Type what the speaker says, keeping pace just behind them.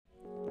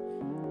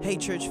Hey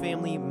church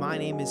family, my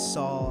name is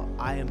Saul.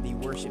 I am the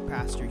worship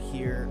pastor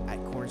here at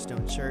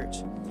Cornerstone Church.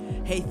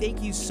 Hey,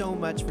 thank you so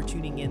much for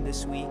tuning in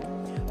this week.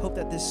 Hope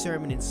that this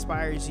sermon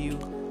inspires you,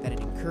 that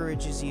it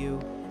encourages you,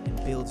 and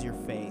builds your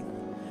faith.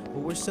 But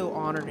we're so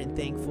honored and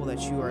thankful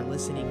that you are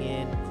listening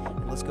in,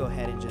 and let's go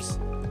ahead and just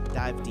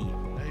dive deep.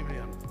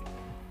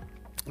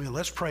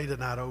 Let's pray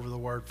tonight over the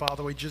Word.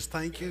 Father, we just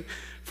thank you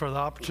for the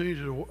opportunity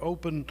to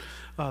open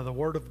the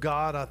Word of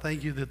God. I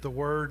thank you that the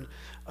Word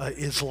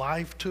is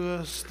life to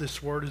us.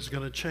 This Word is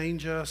going to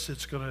change us.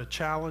 It's going to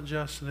challenge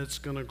us, and it's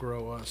going to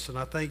grow us. And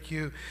I thank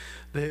you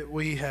that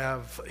we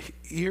have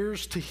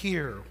ears to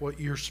hear what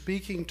you're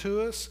speaking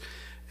to us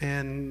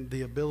and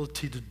the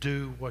ability to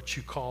do what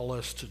you call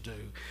us to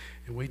do.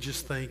 And we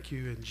just thank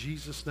you. In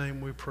Jesus'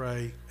 name we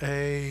pray.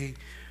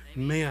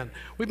 Amen.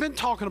 We've been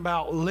talking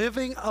about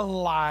living a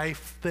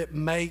life that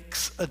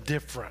makes a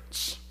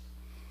difference.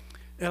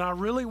 And I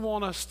really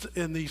want us to,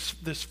 in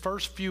this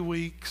first few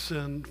weeks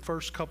and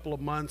first couple of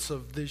months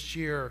of this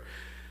year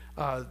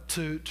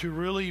to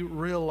really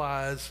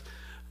realize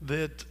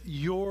that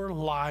your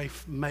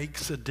life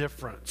makes a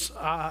difference.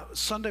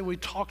 Sunday we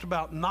talked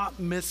about not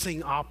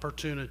missing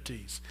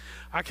opportunities.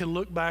 I can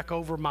look back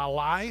over my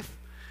life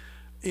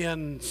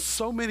in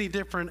so many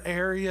different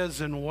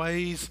areas and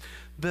ways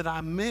that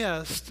I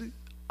missed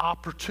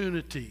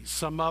opportunities.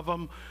 Some of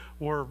them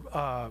were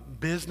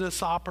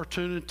business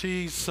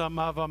opportunities. Some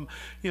of them,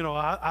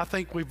 I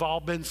think we've all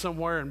been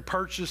somewhere and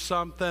purchased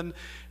something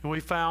and we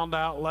found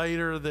out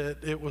later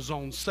that it was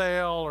on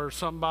sale or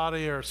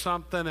somebody or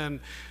something and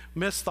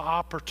missed the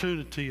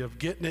opportunity of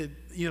getting it,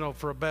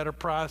 for a better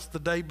price the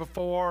day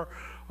before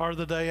or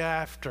the day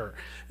after.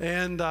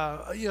 And,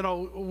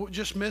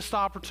 just missed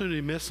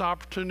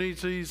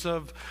opportunities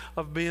of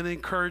being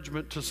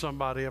encouragement to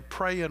somebody, of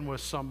praying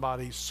with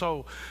somebody.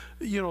 So,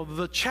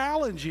 the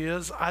challenge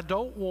is I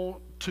don't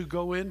want to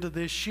go into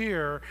this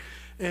year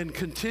and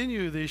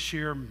continue this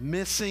year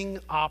missing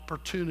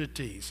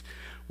opportunities.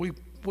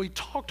 We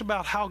talked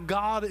about how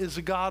God is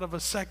a God of a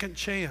second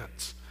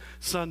chance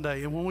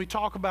Sunday. And when we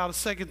talk about a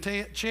second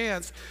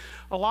chance,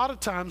 a lot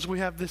of times we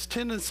have this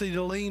tendency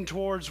to lean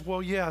towards,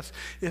 well, yes,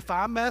 if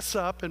I mess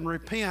up and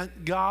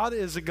repent, God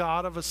is a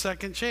God of a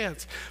second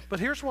chance. But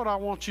here's what I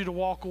want you to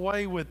walk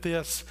away with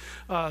this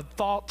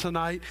thought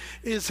tonight,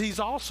 is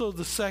he's also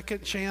the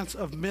second chance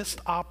of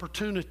missed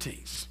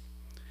opportunities.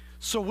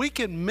 So we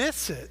can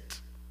miss it,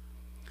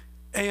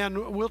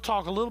 and we'll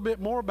talk a little bit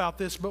more about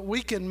this, but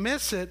we can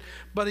miss it,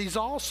 but he's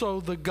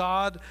also the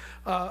God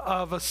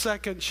of a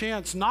second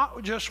chance,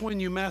 not just when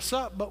you mess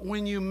up, but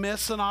when you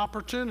miss an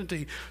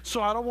opportunity.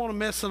 So I don't want to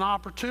miss an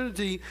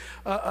opportunity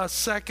a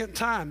second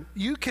time.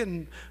 You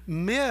can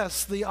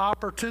miss the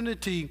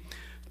opportunity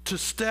to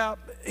step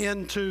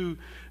into,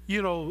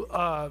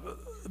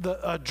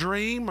 a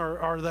dream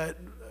or that,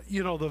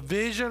 the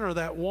vision or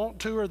that want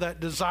to or that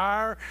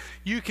desire.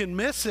 You can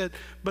miss it,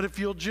 but if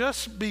you'll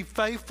just be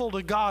faithful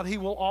to God, he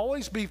will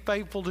always be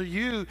faithful to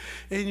you,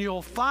 and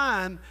you'll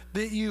find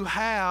that you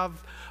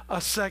have a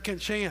second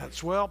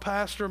chance. Well,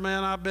 Pastor,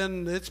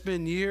 man, it's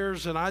been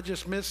years and I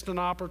just missed an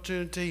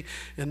opportunity.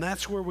 And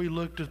that's where we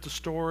looked at the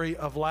story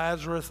of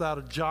Lazarus out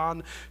of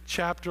John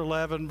chapter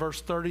 11, verse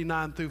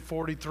 39 through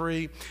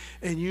 43.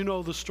 And you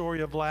know the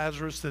story of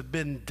Lazarus that had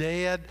been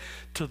dead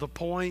to the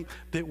point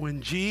that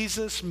when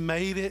Jesus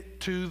made it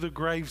to the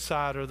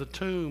graveside or the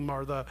tomb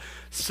or the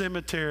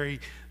cemetery,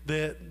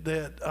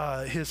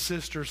 that his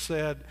sister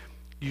said,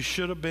 "You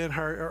should have been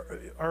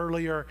here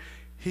earlier.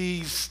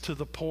 He's to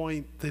the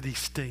point that he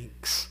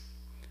stinks."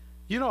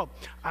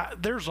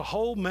 There's a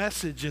whole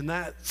message in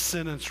that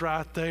sentence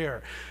right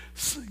there.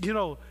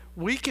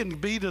 We can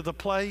be to the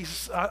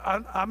place,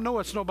 I know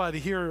it's nobody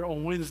here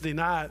on Wednesday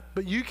night,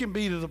 but you can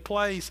be to the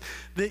place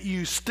that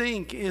you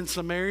stink in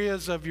some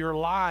areas of your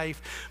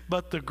life.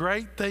 But the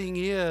great thing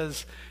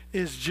is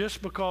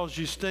just because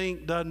you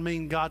stink doesn't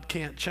mean God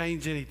can't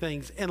change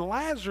anything. And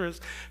Lazarus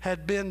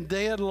had been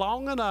dead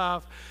long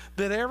enough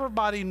that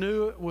everybody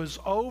knew it was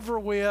over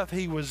with.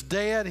 He was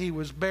dead. He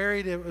was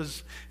buried.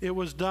 It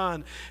was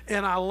done.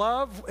 And I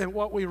love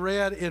what we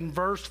read in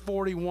verse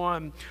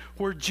 41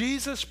 where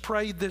Jesus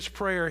prayed this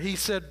prayer. He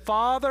said,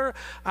 "Father,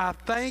 I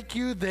thank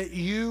you that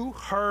you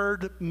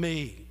heard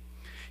me."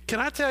 Can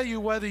I tell you,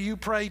 whether you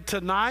prayed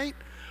tonight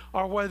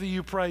or whether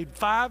you prayed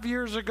 5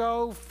 years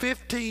ago,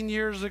 15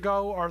 years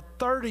ago, or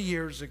 30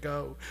 years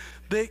ago,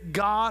 that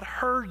God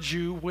heard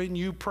you when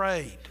you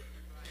prayed.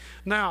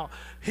 Now,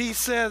 he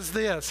says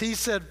this. He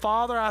said,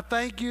 "Father, I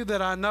thank you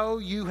that I know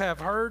you have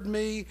heard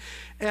me,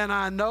 and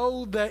I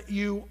know that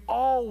you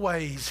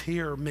always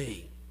hear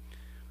me."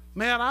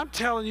 Man, I'm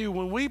telling you,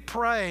 when we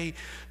pray,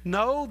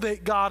 know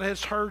that God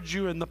has heard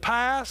you in the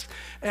past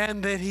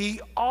and that he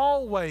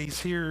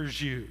always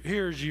hears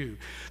you.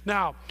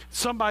 Now,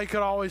 somebody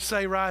could always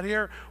say right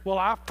here, "Well,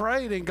 I've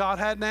prayed and God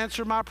hadn't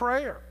answered my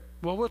prayer."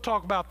 Well, we'll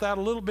talk about that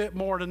a little bit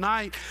more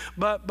tonight,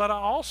 but I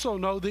also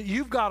know that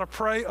you've got to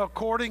pray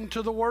according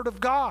to the Word of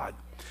God.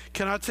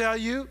 Can I tell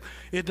you,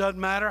 it doesn't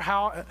matter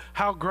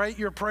how great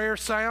your prayer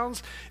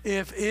sounds,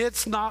 if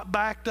it's not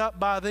backed up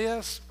by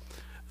this,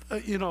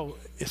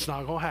 it's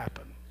not going to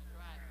happen.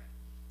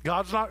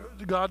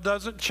 God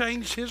doesn't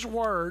change his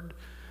word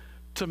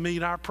to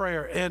meet our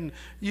prayer. And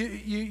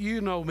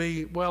you know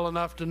me well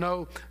enough to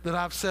know that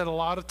I've said a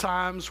lot of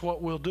times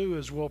what we'll do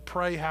is we'll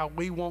pray how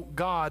we want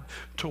God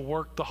to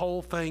work the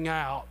whole thing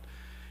out.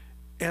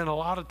 And a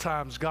lot of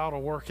times God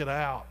will work it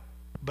out,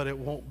 but it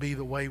won't be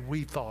the way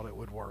we thought it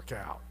would work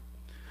out.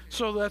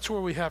 So that's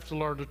where we have to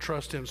learn to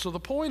trust him. So the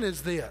point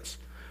is this: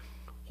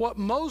 what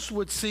most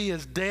would see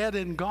as dead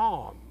and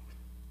gone,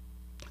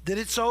 that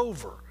it's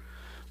over.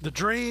 The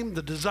dream,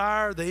 the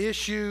desire, the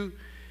issue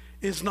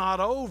is not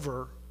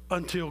over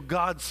until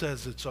God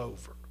says it's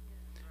over.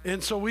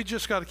 And so we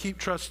just got to keep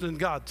trusting in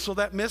God. So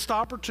that missed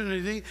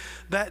opportunity,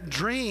 that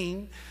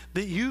dream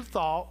that you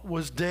thought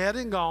was dead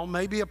and gone,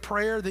 maybe a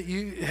prayer that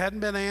you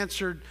hadn't been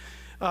answered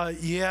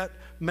yet,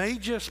 may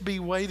just be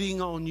waiting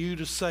on you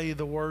to say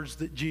the words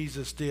that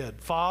Jesus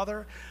did.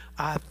 Father,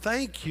 I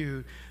thank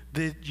you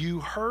that you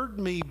heard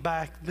me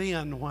back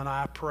then when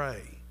I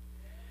pray.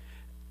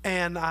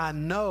 And I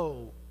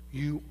know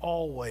you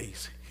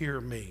always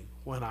hear me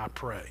when I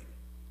pray.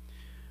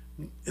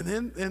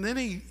 And then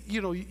he,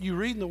 you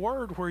read in the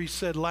word where he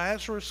said,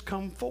 Lazarus,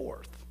 come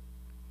forth.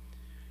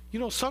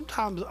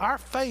 Sometimes our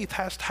faith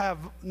has to have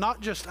not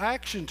just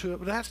action to it,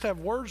 but it has to have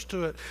words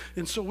to it.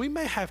 And so we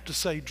may have to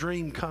say,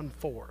 dream, come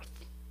forth.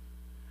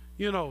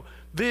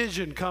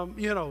 Vision come,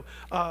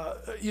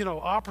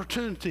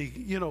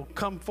 opportunity,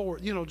 come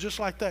forth, just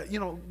like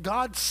that.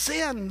 God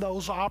send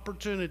those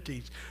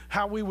opportunities,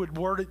 how we would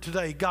word it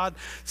today. God,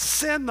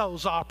 send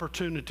those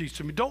opportunities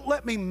to me. Don't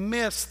let me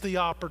miss the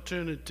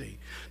opportunity.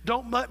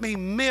 Don't let me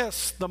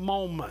miss the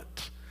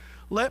moment.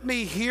 Let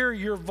me hear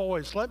your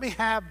voice. Let me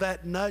have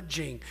that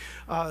nudging,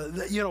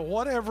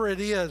 whatever it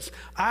is.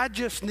 I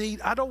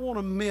don't want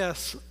to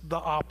miss the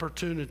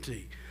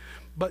opportunity.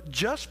 But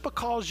just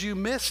because you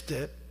missed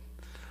it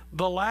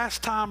the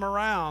last time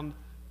around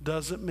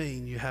doesn't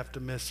mean you have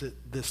to miss it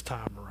this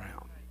time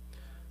around.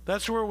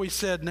 That's where we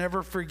said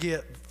never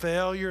forget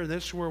failure.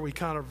 This is where we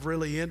kind of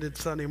really ended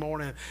Sunday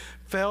morning.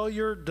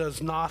 Failure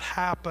does not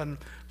happen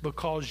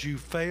because you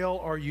fail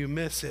or you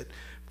miss it.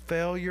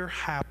 Failure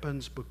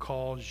happens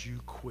because you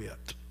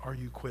quit or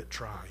you quit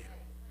trying.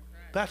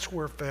 That's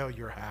where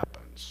failure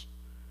happens,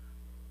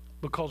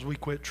 because we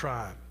quit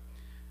trying.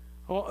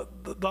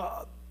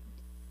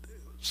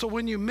 So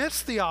when you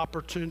miss the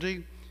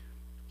opportunity,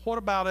 what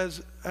about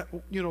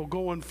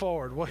going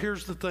forward? Well,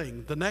 here's the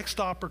thing. The next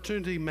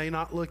opportunity may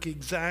not look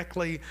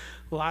exactly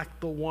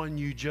like the one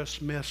you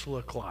just missed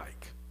look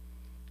like.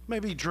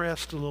 Maybe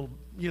dressed a little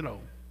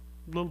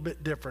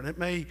bit different. It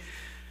may,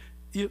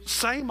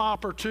 same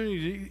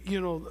opportunity,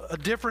 a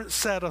different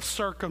set of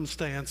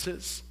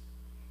circumstances,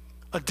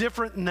 a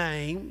different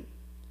name,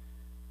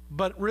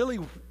 but really,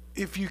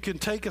 if you can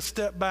take a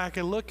step back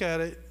and look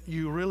at it,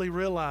 you really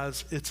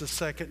realize it's a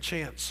second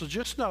chance. So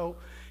just know,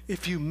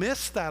 if you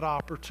miss that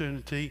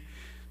opportunity,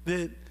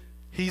 that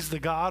he's the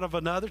God of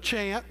another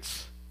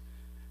chance,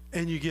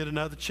 and you get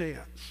another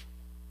chance.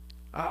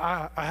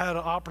 I had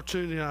an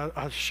opportunity,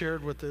 I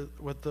shared with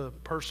the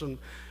person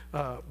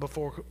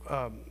before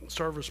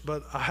service,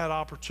 but I had an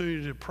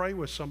opportunity to pray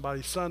with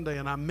somebody Sunday,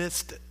 and I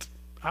missed it.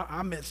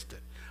 I missed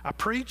it. I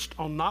preached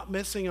on not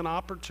missing an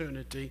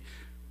opportunity,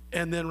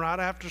 and then right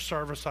after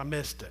service, I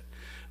missed it.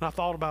 And I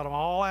thought about them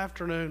all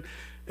afternoon.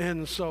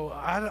 And so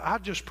I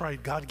just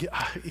prayed, God,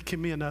 give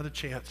me another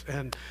chance.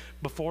 And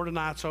before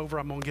tonight's over,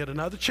 I'm going to get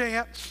another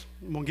chance.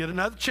 I'm going to get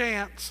another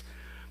chance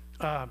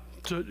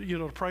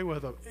to pray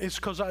with them. It's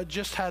because I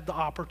just had the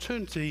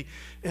opportunity,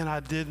 and I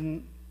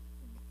didn't,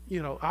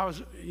 I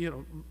was,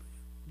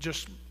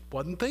 just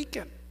wasn't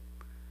thinking.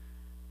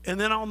 And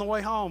then on the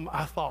way home,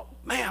 I thought,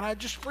 man, I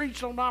just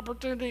preached on the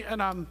opportunity,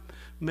 and I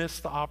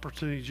missed the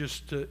opportunity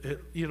just to,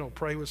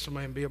 pray with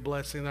somebody and be a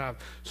blessing.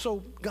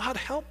 So God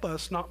help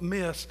us not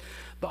miss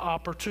the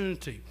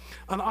opportunity.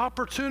 An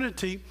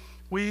opportunity,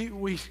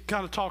 we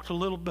kind of talked a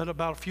little bit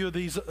about a few of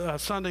these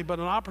Sunday, but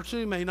an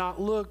opportunity may not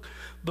look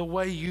the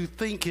way you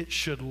think it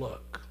should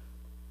look.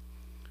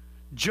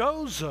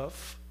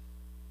 Joseph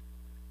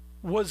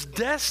was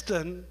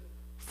destined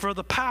for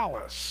the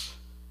palace.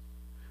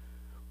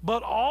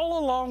 But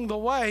all along the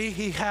way,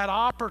 he had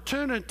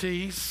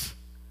opportunities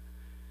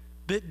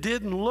that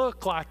didn't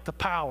look like the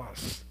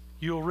palace.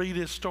 You'll read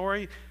his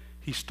story.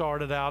 He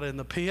started out in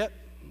the pit.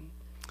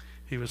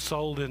 He was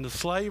sold into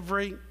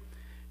slavery.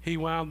 He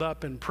wound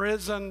up in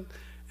prison.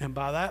 And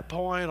by that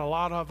point, a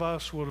lot of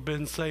us would have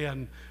been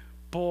saying,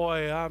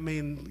 boy,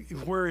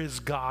 where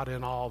is God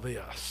in all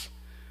this?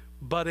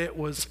 But it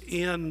was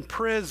in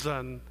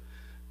prison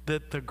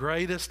that the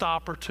greatest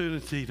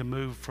opportunity to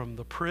move from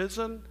the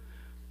prison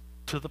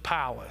to the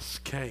palace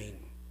came.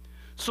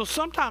 So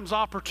sometimes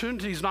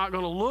opportunity is not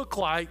going to look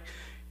like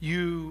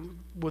you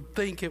would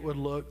think it would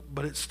look,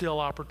 but it's still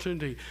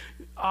opportunity.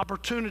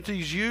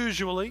 Opportunities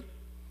usually,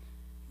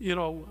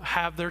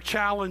 have their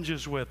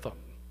challenges with them,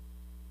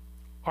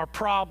 or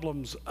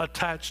problems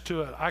attached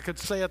to it. I could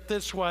say it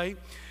this way: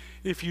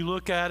 if you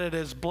look at it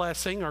as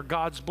blessing or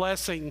God's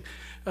blessing,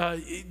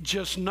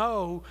 just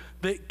know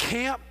that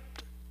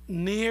camped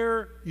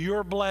near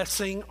your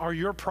blessing or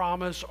your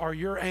promise or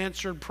your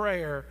answered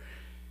prayer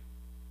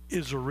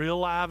is a real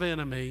live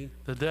enemy,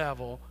 the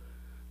devil,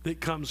 that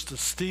comes to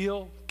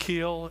steal,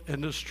 kill,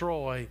 and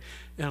destroy.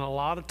 And a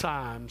lot of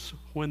times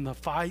when the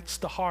fight's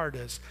the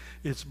hardest,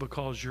 it's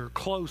because you're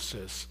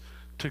closest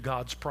to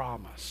God's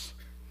promise.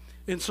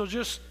 And so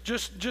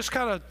just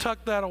kind of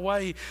tuck that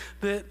away,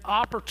 that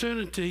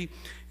opportunity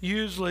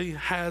usually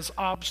has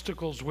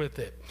obstacles with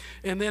it.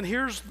 And then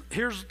here's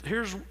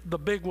the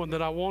big one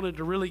that I wanted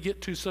to really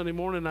get to Sunday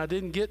morning, I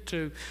didn't get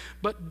to.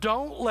 But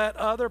don't let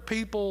other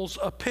people's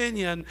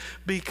opinion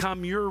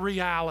become your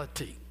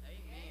reality.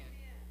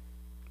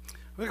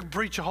 We can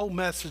preach a whole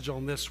message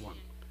on this one.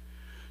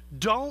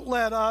 Don't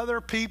let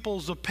other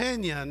people's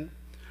opinion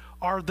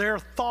or their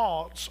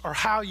thoughts or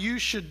how you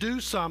should do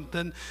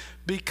something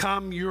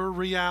become your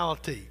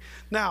reality.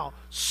 Now,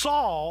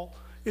 Saul,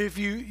 if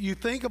you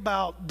think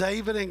about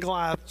David and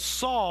Goliath,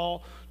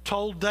 Saul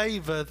told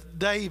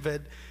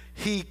David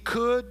he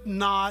could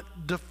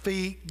not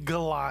defeat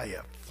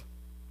Goliath.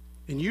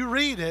 And you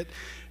read it,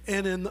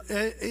 and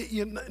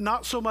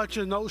not so much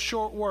in those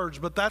short words,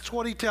 but that's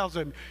what he tells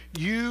him.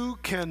 You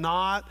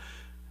cannot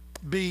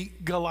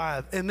beat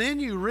Goliath. And then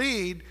you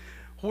read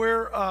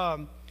where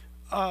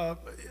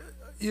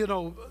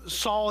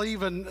Saul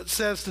even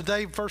says to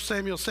David, 1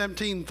 Samuel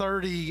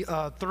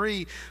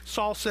 17:33,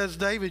 Saul says,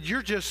 David,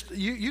 you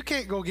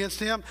can't go against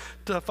him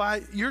to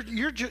fight. You're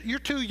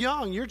too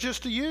young. You're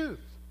just a youth.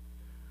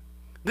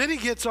 Then he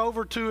gets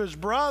over to his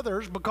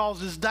brothers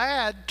because his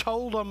dad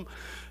told him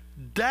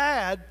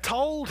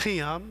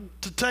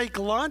to take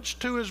lunch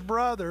to his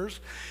brothers.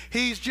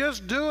 He's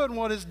just doing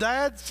what his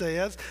dad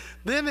says.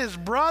 Then his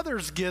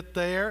brothers get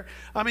there.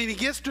 He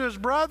gets to his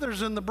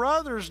brothers, and the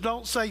brothers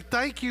don't say,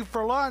 thank you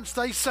for lunch.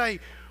 They say,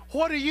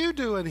 what are you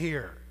doing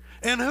here?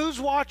 And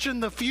who's watching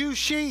the few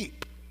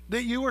sheep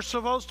that you were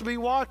supposed to be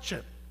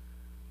watching?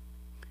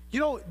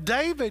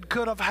 David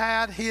could have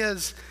had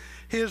his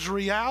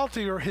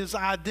reality or his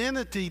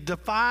identity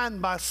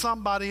defined by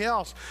somebody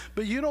else.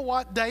 But you know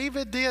what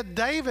David did?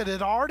 David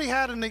had already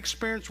had an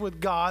experience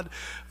with God,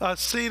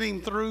 seeing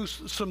him through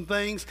some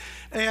things.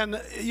 And,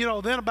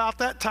 then about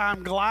that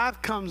time,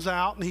 Goliath comes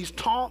out and he's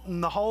taunting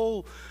the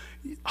whole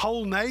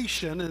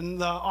nation and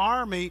the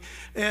army.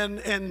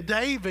 And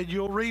David,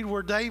 you'll read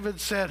where David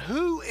said,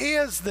 who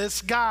is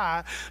this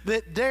guy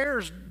that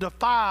dares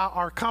defy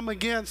or come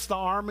against the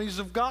armies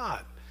of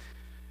God?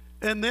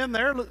 And then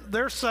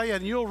they're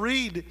saying, you'll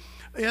read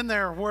in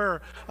there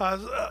where,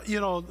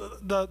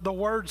 the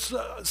words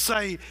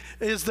say,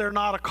 is there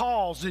not a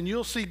cause? And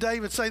you'll see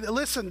David say,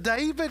 listen,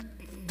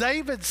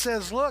 David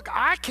says, look,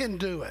 I can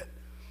do it.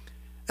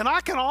 And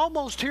I can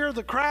almost hear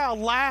the crowd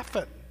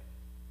laughing.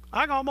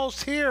 I can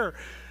almost hear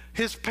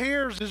his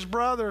peers, his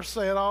brothers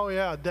saying, oh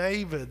yeah,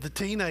 David, the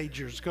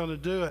teenager's going to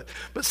do it.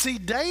 But see,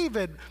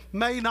 David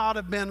may not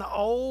have been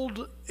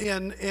old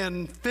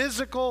in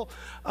physical,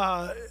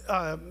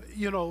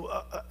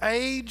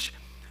 age.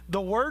 The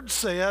word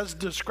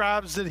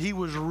describes that he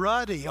was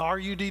ruddy,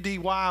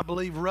 R-U-D-D-Y, I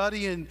believe,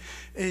 ruddy in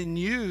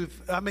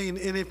youth. And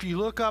if you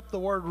look up the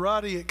word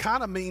ruddy, it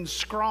kind of means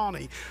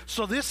scrawny.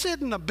 So this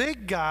isn't a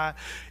big guy.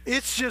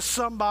 It's just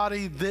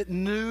somebody that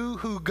knew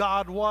who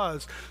God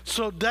was.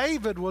 So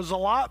David was a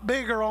lot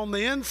bigger on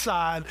the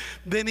inside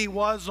than he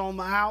was on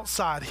the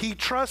outside. He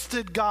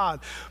trusted God.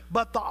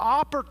 But the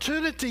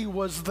opportunity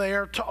was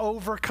there to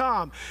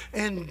overcome.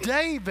 And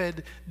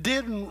David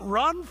didn't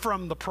run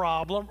from the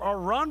problem or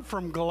run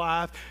from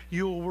Goliath.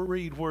 You'll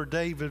read where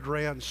David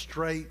ran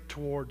straight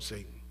towards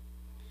him.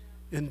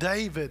 And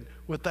David,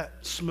 with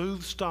that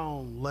smooth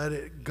stone, let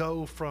it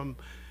go from,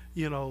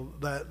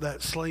 that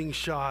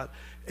slingshot.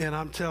 And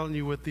I'm telling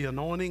you, with the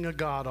anointing of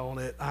God on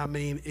it,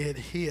 it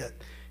hit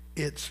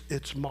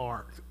its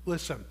mark.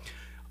 Listen,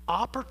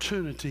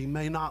 opportunity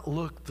may not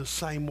look the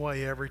same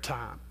way every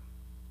time.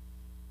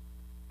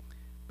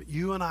 But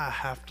you and I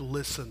have to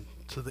listen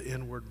to the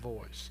inward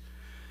voice.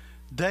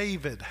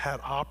 David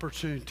had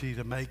opportunity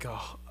to make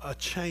a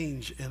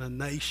change in a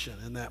nation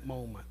in that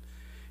moment.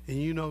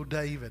 And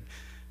David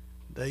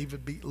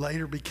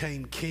later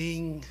became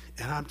king.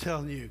 And I'm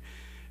telling you,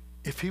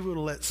 if he would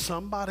have let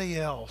somebody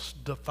else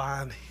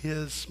define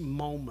his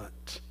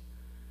moment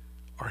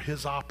or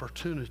his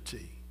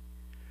opportunity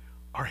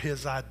or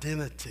his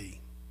identity,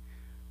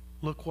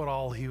 look what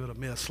all he would have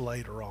missed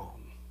later on.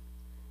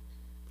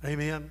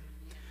 Amen?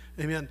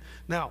 Amen.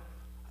 Now,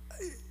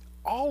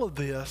 all of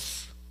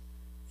this,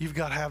 you've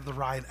got to have the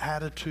right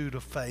attitude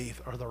of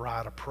faith or the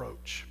right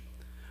approach.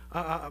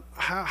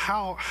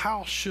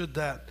 How should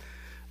that?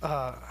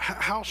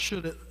 How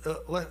should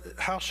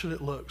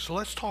it look? So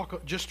let's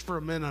talk just for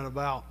a minute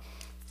about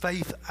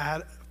faith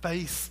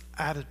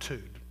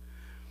attitude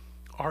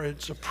or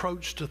its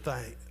approach to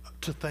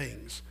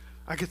things.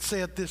 I could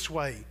say it this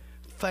way: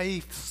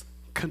 faith's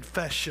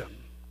confession.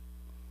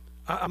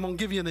 I'm going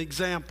to give you an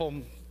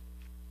example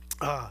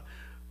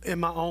in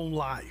my own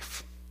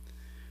life.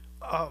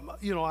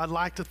 I'd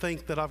like to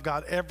think that I've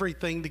got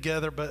everything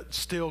together, but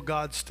still,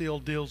 God still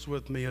deals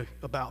with me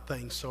about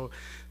things. So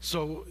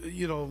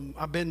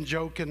I've been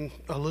joking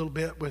a little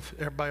bit with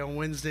everybody on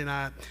Wednesday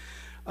night,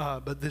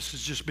 but this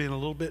is just being a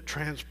little bit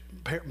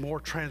more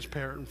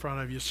transparent in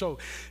front of you. So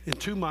in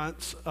 2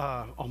 months,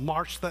 on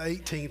March the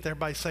 18th,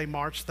 everybody say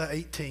March the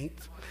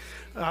 18th,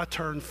 I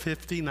turned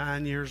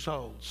 59 years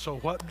old. So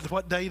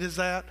what date is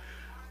that?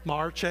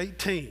 March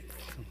 18th.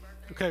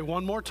 Okay,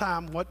 one more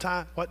time. What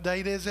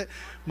date is it?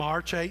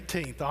 March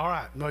 18th. All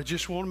right. I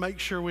just want to make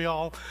sure we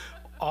all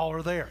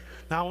are there.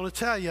 Now, I want to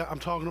tell you, I'm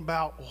talking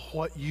about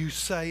what you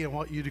say and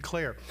what you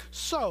declare.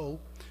 So,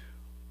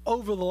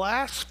 over the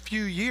last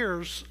few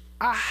years,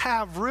 I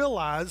have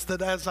realized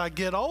that as I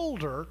get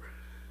older,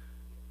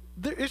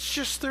 there's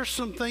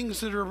some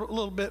things that are a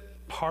little bit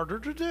harder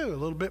to do, a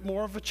little bit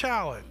more of a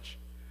challenge.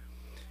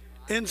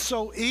 And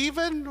so,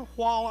 even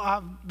while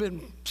I've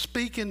been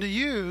speaking to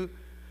you,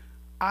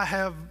 I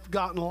have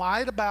gotten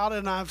light about it,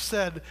 and I've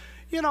said,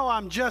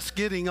 I'm just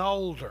getting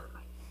older.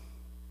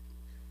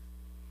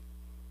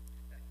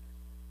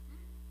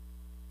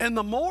 And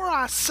the more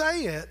I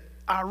say it,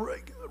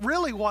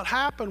 really what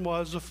happened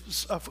was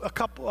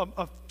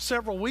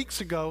several weeks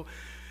ago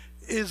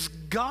is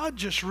God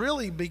just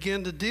really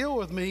began to deal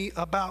with me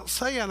about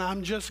saying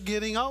I'm just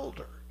getting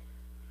older.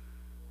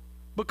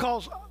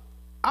 Because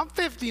I'm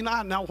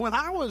 59. Now, when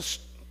I was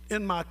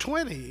in my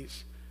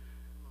 20s,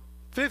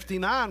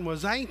 59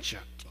 was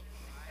ancient.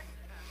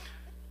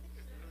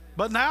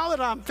 But now that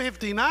I'm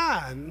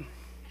 59,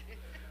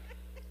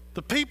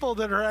 the people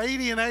that are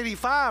 80 and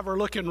 85 are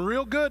looking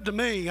real good to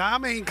me. I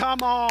mean,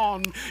 come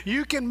on.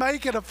 You can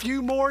make it a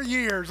few more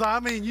years. I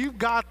mean, you've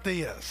got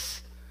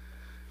this.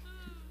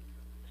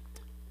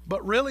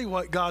 But really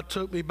what God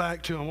took me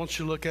back to, I want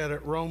you to look at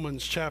it,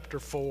 Romans chapter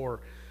 4.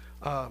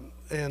 I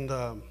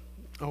want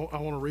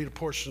to read a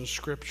portion of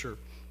Scripture.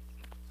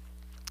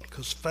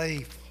 Because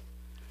faith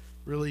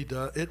really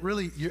does.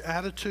 Your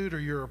attitude or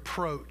your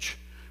approach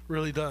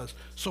really does.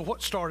 So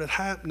what started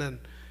happening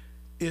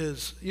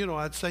is,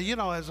 I'd say,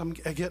 as I'm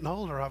getting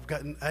older, I've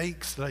gotten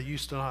aches that I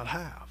used to not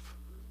have.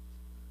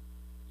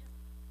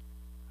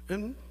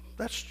 And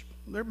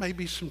there may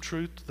be some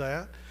truth to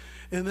that.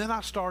 And then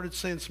I started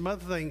saying some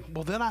other things.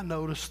 Well, then I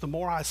noticed the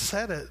more I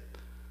said it,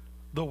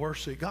 the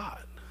worse it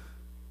got.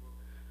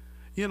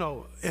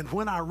 And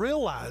when I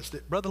realized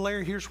it, Brother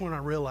Larry, here's when I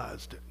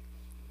realized it.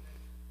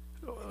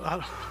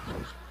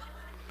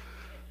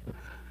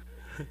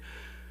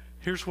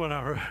 Here's when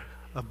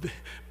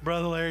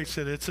Brother Larry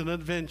said, it's an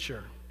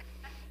adventure.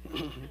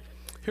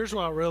 Here's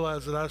when I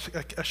realized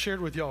that I shared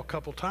with y'all a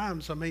couple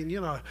times. I mean,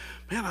 I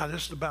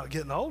just about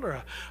getting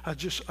older.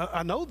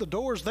 I know the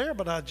door's there,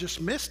 but I just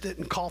missed it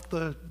and caught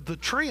the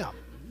trim,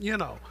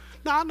 Now,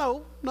 I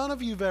know none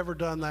of you have ever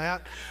done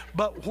that,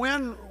 but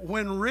when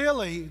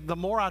really the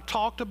more I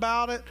talked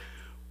about it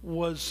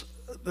was,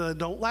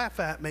 don't laugh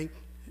at me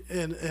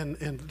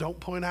and don't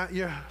point out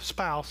your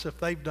spouse if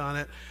they've done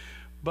it,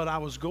 but I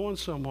was going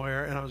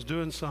somewhere and I was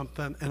doing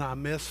something and I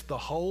missed the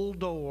whole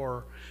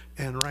door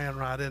and ran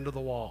right into the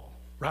wall,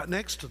 right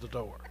next to the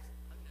door.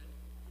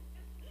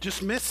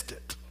 Just missed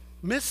it.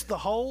 Missed the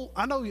whole,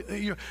 I know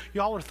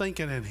y'all are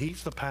thinking, and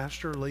he's the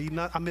pastor leading,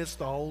 I missed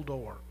the whole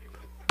door.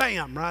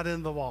 Bam, right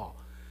into the wall.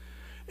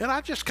 And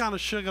I just kind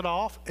of shook it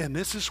off, and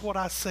this is what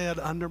I said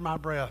under my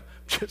breath.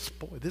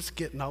 Boy, this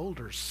getting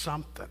older is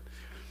something.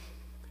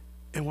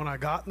 And when I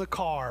got in the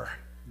car,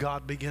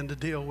 God began to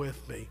deal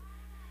with me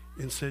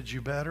and said,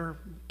 you better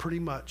pretty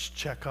much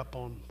check up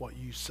on what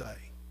you say.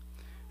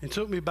 And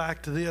took me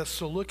back to this.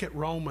 So look at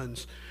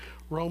Romans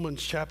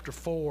chapter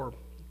 4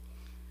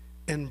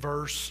 and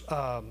verse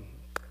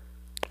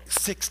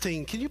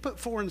 16. Can you put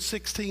 4 and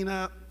 16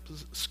 up,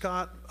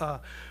 Scott?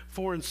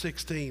 4 and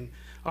 16.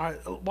 All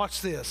right,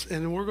 watch this.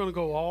 And we're going to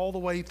go all the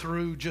way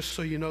through, just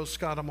so you know,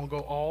 Scott, I'm going to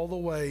go all the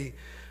way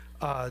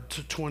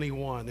to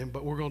 21,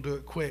 but we're going to do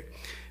it quick.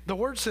 The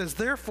word says,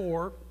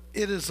 therefore,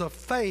 it is of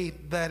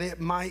faith that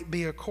it might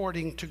be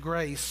according to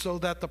grace, so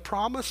that the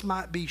promise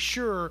might be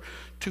sure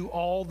to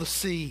all the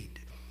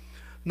seed,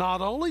 not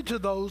only to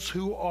those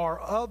who are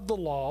of the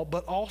law,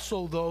 but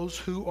also those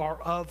who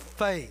are of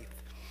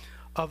faith,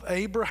 of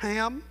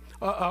Abraham,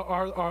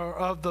 are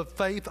of the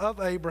faith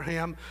of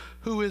Abraham,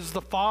 who is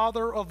the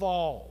father of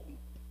all.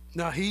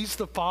 Now, he's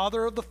the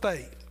father of the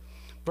faith.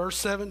 Verse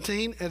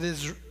 17,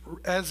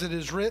 as it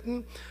is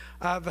written,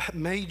 I've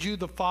made you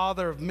the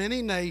father of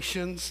many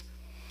nations,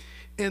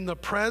 in the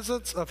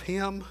presence of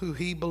him who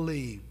he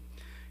believed.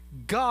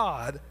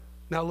 God,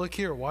 now look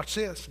here, watch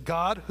this.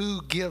 God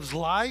who gives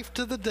life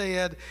to the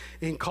dead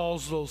and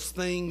calls those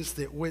things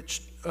that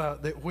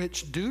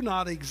which do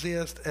not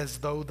exist as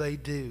though they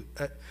do,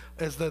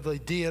 as though they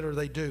did or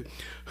they do.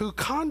 Who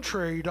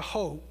contrary to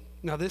hope,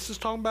 now this is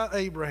talking about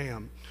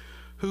Abraham,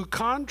 who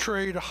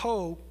contrary to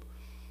hope,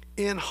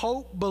 in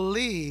hope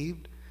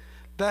believed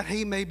that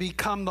he may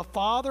become the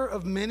father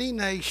of many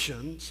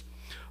nations,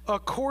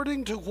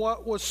 according to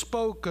what was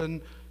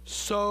spoken,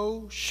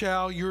 so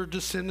shall your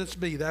descendants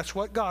be. That's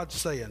what God's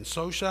saying.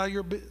 So shall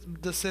your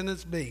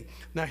descendants be.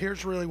 Now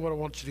here's really what I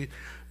want you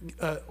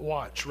to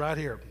watch right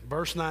here.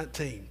 Verse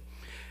 19.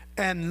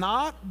 And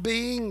not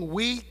being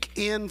weak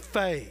in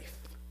faith,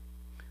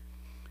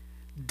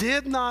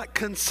 did not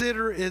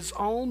consider his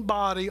own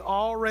body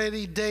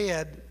already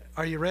dead.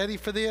 Are you ready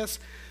for this?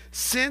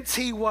 Since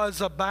he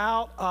was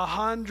about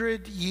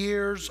 100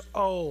 years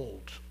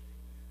old.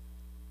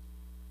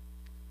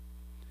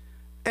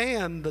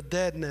 And the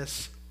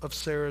deadness of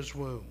Sarah's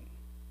womb.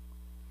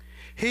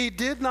 He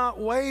did not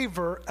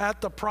waver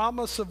at the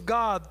promise of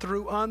God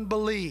through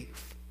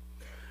unbelief,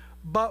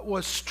 but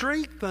was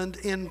strengthened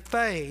in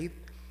faith,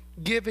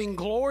 giving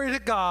glory to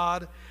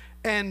God,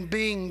 and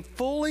being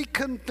fully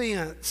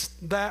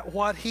convinced that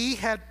what he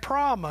had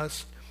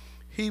promised,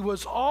 he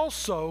was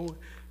also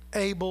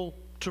able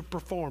to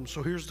perform.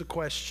 So here's the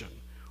question.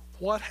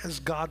 What has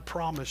God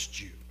promised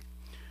you?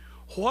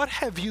 What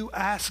have you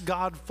asked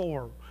God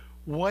for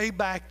way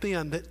back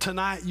then that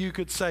tonight you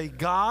could say,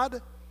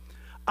 God,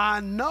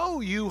 I know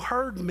you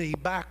heard me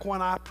back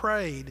when I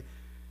prayed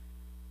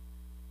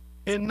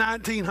in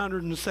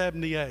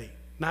 1978,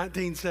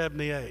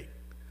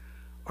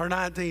 or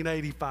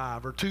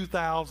 1985, or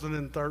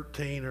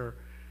 2013, or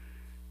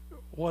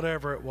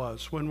whatever it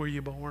was. When were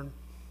you born?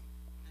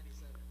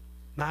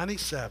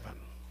 97.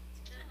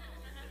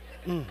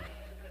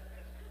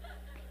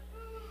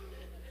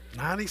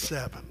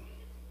 97.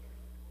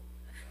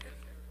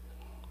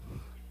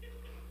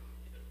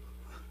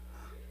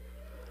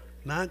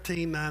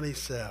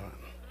 $1997.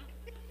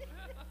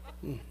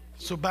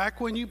 So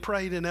back when you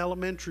prayed in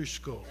elementary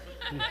school.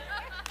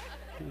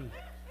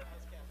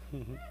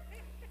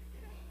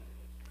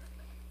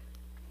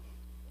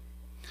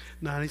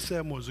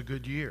 97 was a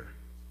good year.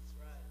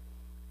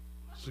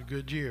 It's a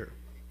good year.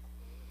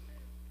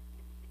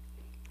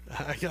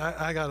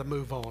 I got to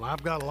move on.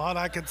 I've got a lot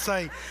I could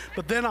say,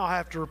 but then I'll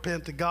have to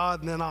repent to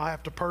God, and then I'll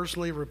have to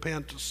personally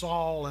repent to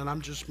Saul, and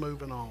I'm just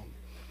moving on.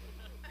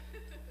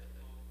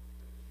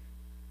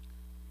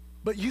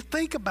 But you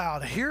think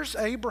about it. Here's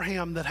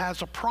Abraham that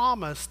has a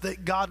promise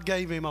that God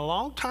gave him a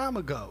long time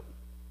ago.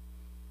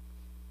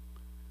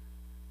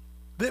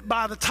 That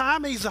by the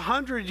time he's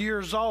 100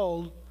 years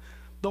old,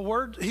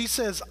 he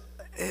says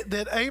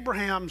that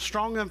Abraham,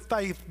 strong in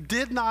faith,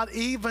 did not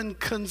even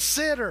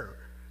consider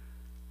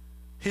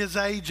his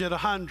age at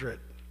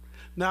 100.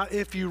 Now,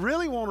 if you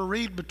really want to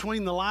read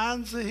between the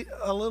lines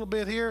a little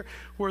bit here,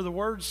 where the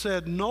word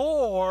said,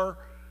 nor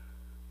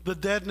the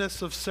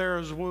deadness of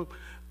Sarah's womb.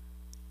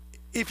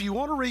 If you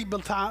want to read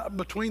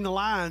between the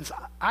lines,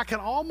 I can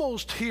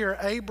almost hear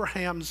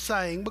Abraham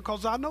saying,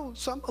 because I know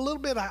a little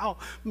bit how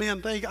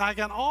men think, I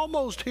can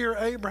almost hear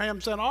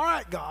Abraham saying, all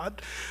right,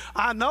 God,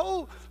 I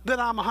know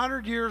that I'm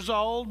 100 years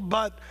old,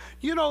 but,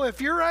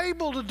 if you're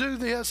able to do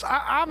this,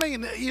 make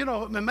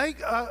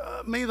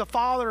me the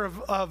father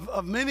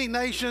of many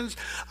nations,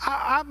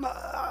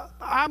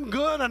 I'm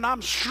good and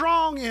I'm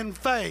strong in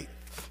faith.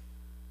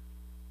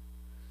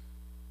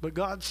 But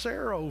God,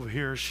 Sarah over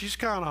here, she's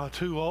kind of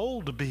too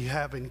old to be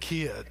having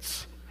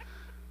kids.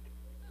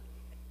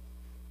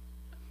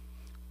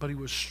 But he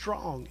was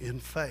strong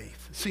in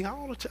faith. See, I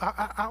want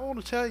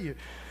to tell you,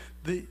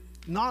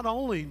 not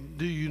only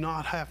do you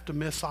not have to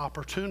miss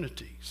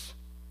opportunities,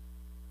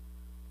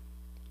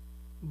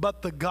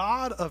 but the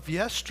God of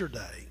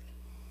yesterday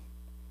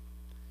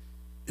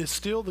is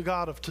still the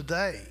God of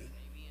today.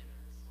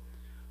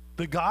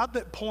 The God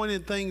that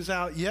pointed things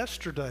out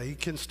yesterday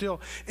can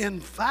still,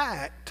 in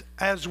fact,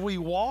 as we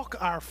walk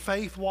our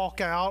faith walk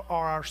out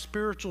or our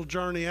spiritual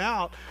journey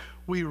out,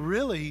 we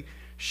really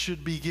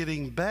should be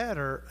getting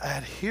better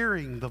at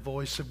hearing the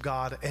voice of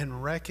God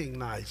and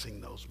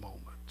recognizing those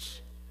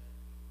moments.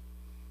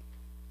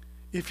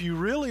 If you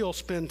really will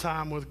spend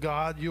time with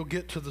God, you'll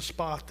get to the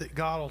spot that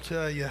God will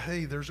tell you,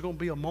 hey, there's going to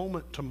be a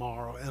moment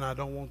tomorrow and I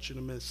don't want you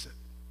to miss it.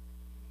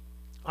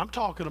 I'm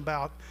talking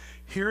about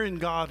hearing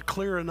God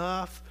clear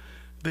enough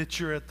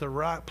that you're at the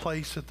right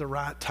place at the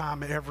right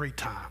time every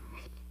time.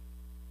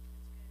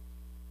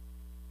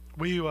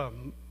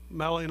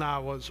 Melanie and I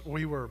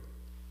we were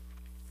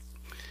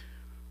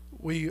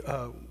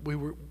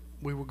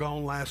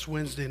gone last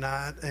Wednesday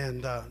night,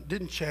 and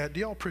didn't Chad? Do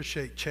y'all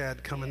appreciate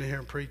Chad coming in here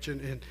and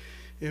preaching?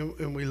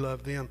 And we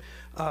love them.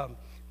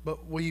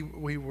 But we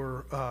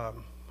went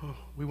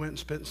and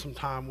spent some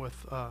time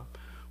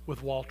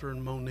with Walter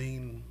and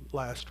Monine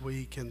last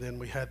week, and then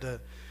we had to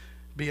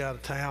be out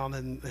of town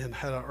and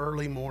had an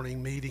early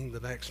morning meeting the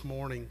next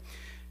morning.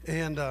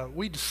 And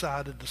we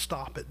decided to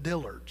stop at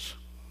Dillard's,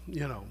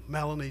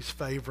 Melanie's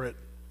favorite,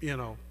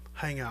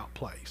 hangout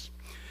place.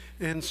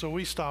 And so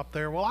we stopped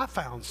there. Well, I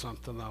found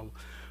something I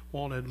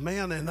wanted.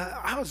 Man, and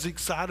I was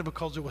excited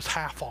because it was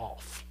half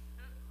off.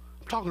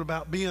 I'm talking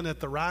about being at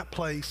the right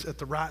place at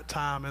the right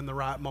time in the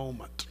right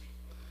moment.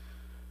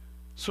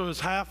 So it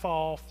was half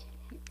off,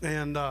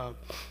 and I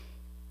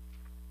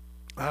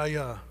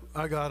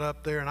got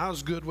up there, and I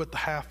was good with the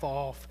half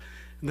off.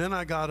 And then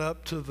I got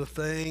up to the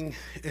thing,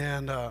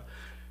 and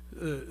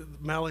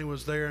Melanie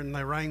was there, and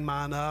they rang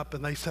mine up,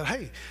 and they said,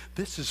 hey,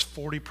 this is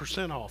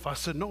 40% off. I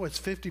said, no, it's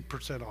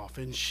 50% off.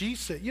 And she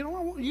said, you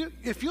know,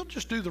 if you'll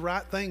just do the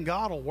right thing,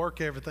 God will work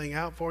everything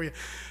out for you.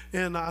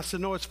 And I said,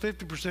 no, it's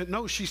 50%.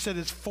 No, she said,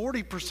 it's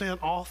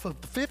 40% off of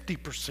the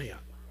 50%.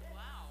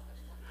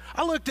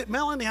 I looked at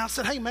Melanie. I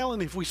said, hey,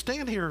 Melanie, if we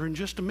stand here in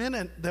just a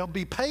minute, they'll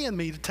be paying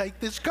me to take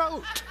this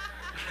coat.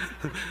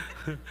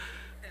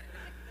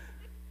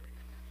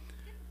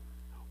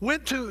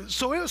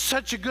 So it was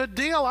such a good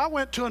deal. I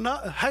went to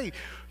another,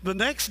 the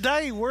next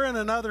day we're in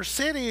another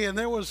city, and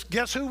there was,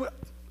 guess who?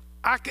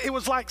 It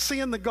was like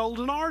seeing the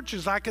Golden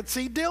Arches. I could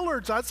see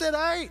Dillard's. I said,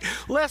 hey,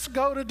 let's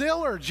go to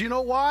Dillard's. You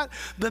know what?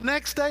 The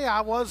next day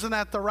I wasn't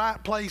at the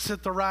right place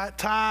at the right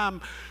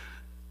time,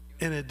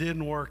 and it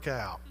didn't work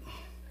out.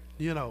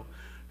 You know,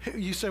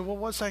 you say, well,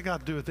 what's that got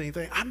to do with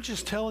anything? I'm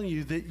just telling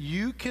you that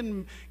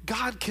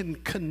God can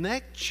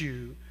connect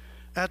you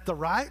at the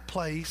right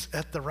place,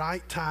 at the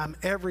right time,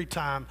 every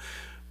time,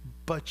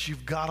 but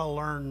you've got to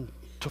learn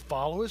to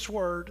follow His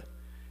word,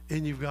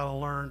 and you've got to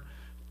learn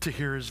to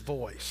hear His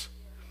voice.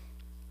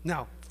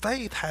 Now,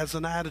 faith has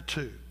an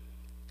attitude.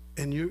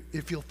 And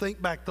if you'll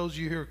think back, those of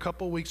you here a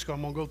couple of weeks ago,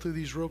 I'm going to go through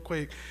these real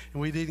quick,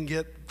 and we didn't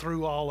get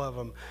through all of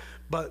them.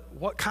 But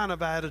what kind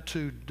of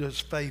attitude does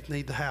faith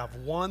need to have?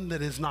 One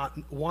that is not.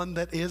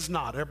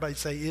 Everybody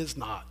say is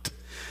not.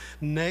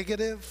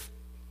 Negative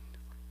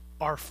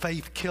or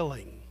faith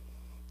killing.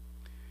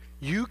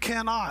 You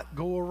cannot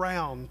go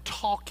around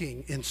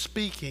talking and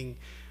speaking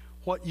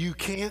what you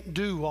can't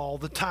do all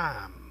the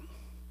time.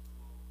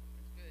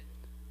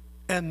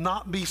 And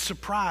not be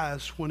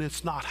surprised when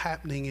it's not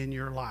happening in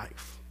your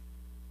life.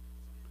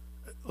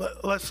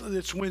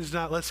 It's Wednesday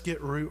night. Let's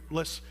get where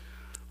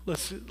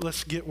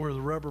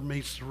the rubber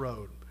meets the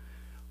road.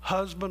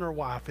 Husband or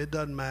wife, it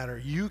doesn't matter.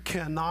 You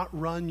cannot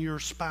run your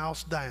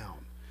spouse down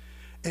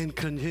and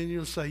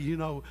continue to say, you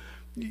know,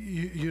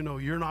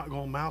 you're not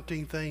going to mount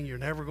anything. You're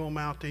never going to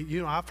mount anything.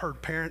 You know, I've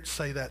heard parents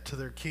say that to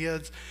their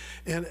kids.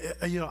 And,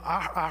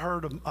 I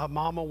heard a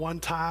mama one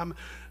time,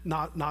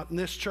 not in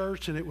this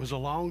church, and it was a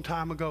long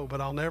time ago,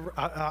 but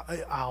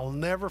I'll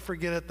never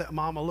forget it, that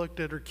mama looked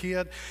at her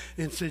kid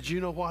and said, you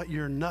know what?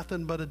 You're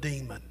nothing but a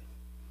demon.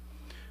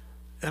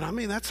 And I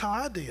mean, that's how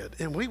I did.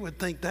 And we would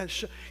think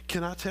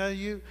can I tell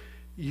you,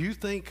 you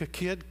think a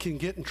kid can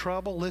get in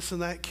trouble? Listen,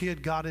 that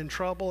kid got in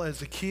trouble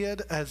as a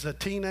kid, as a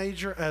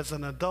teenager, as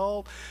an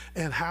adult,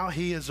 and how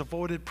he has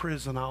avoided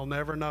prison, I'll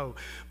never know.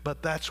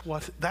 But that's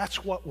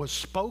what was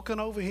spoken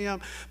over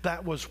him.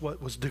 That was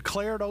what was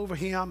declared over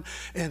him,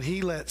 and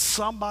he let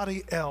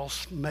somebody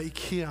else make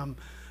him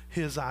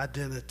his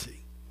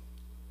identity.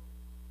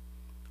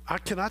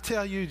 Can I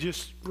tell you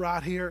just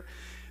right here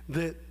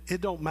that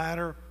it don't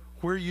matter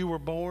where you were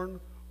born,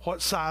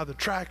 what side of the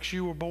tracks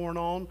you were born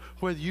on,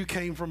 whether you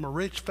came from a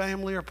rich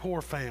family or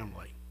poor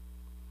family.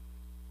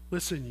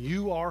 Listen,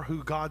 you are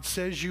who God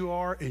says you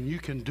are, and you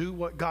can do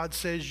what God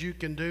says you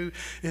can do.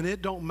 And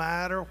it don't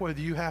matter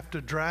whether you have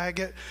to drag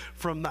it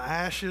from the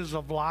ashes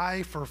of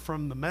life or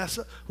from the mess.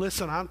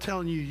 Listen, I'm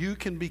telling you, you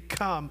can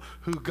become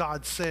who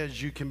God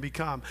says you can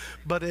become.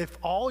 But if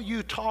all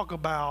you talk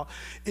about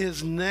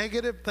is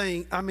negative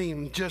things,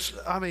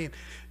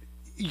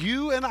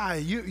 you and I,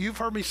 you've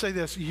heard me say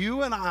this,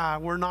 you and I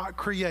were not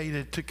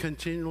created to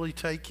continually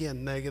take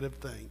in negative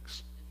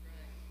things.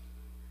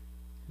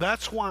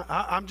 That's why,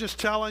 I'm just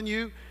telling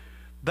you,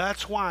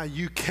 that's why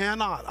you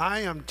cannot,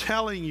 I am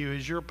telling you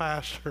as your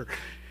pastor,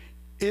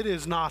 it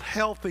is not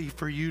healthy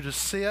for you to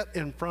sit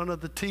in front of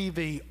the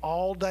TV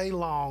all day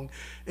long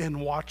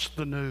and watch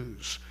the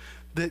news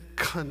that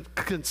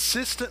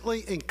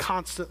consistently and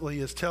constantly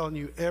is telling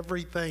you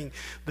everything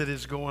that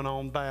is going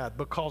on bad.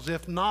 Because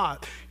if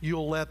not,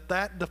 you'll let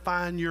that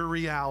define your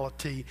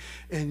reality,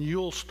 and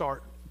you'll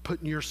start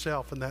putting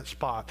yourself in that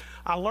spot.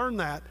 I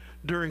learned that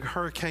during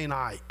Hurricane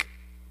Ike.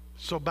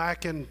 So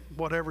back in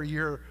whatever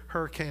year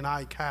Hurricane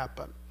Ike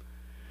happened,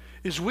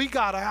 is we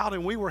got out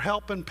and we were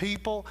helping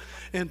people,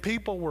 and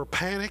people were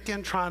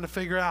panicking, trying to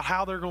figure out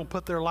how they're going to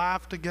put their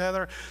life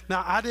together.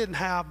 Now, I didn't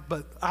have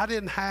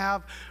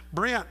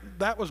Brent.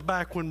 That was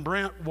back when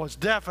Brent was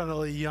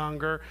definitely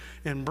younger,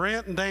 and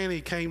Brent and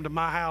Danny came to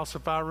my house,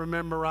 if I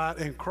remember right,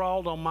 and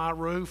crawled on my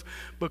roof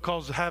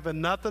because having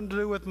nothing to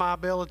do with my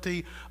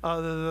ability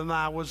other than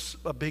I was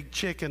a big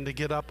chicken to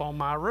get up on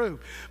my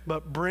roof.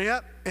 But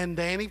Brent and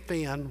Danny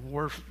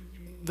Finn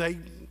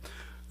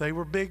they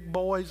were big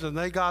boys, and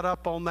they got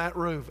up on that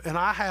roof. And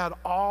I had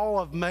all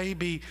of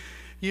maybe,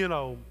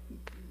 30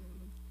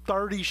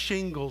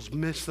 shingles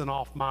missing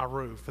off my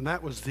roof. And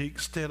that was the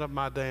extent of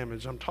my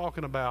damage. I'm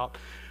talking about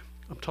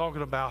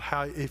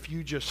how if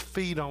you just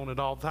feed on it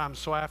all the time.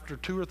 So after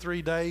 2 or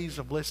 3 days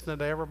of listening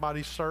to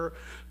everybody's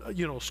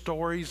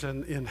stories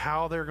and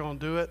how they're going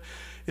to do it,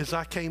 is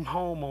I came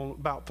home on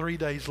about 3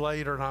 days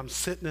later, and I'm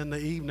sitting in the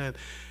evening,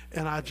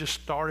 and I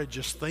just started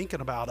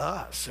thinking about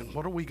us and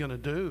what are we going to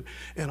do?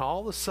 And all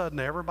of a sudden,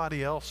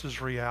 everybody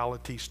else's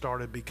reality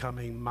started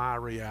becoming my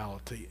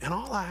reality. And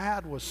all I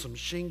had was some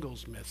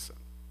shingles missing.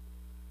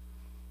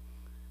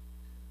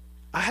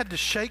 I had to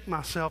shake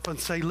myself and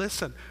say,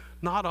 listen,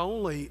 not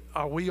only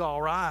are we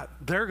all right,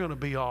 they're going to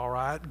be all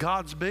right.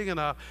 God's big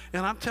enough.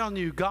 And I'm telling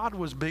you, God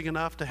was big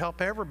enough to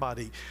help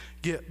everybody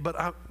get.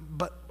 But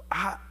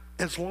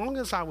as long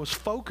as I was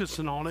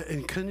focusing on it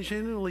and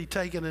continually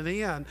taking it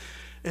in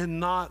and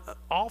not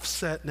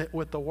offsetting it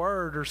with the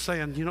word or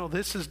saying, you know,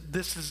 this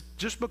is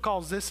just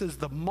because this is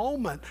the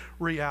moment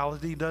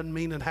reality doesn't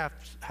mean it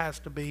has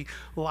to be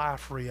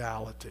life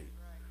reality.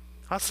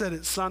 I said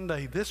it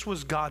Sunday, this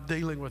was God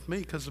dealing with me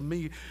because of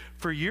me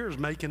for years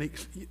making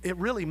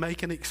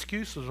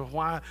excuses of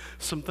why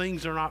some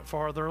things are not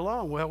farther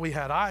along. Well, we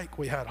had Ike,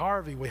 we had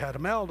Harvey, we had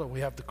Imelda, we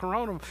have the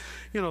corona,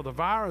 the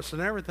virus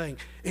and everything.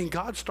 And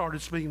God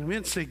started speaking to me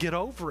and said, get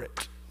over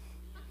it.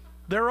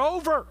 They're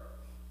over.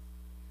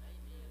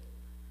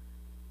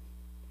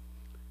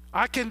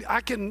 I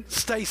can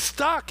stay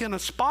stuck in a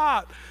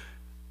spot,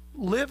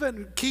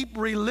 keep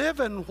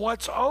reliving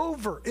what's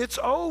over. It's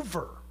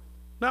over.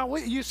 Now,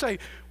 you say,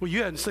 well,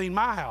 you hadn't seen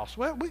my house.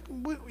 Well,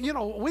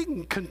 we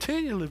can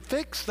continually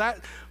fix that,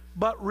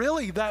 but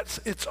really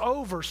it's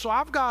over. So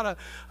I've got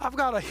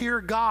to hear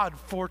God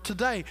for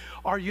today.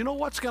 Or you know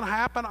what's going to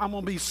happen? I'm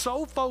going to be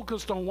so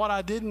focused on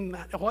what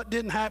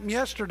didn't happen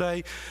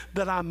yesterday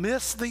that I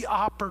miss the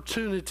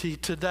opportunity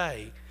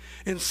today.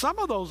 And some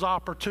of those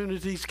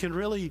opportunities can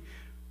really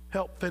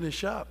help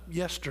finish up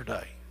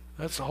yesterday.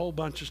 That's a whole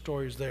bunch of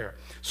stories there.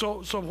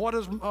 So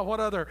what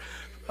other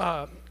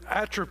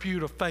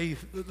attribute of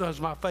faith does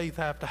my faith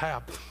have to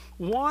have?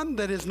 One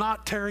that is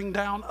not tearing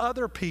down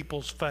other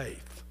people's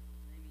faith.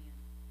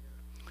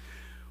 Amen.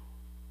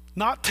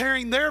 Not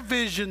tearing their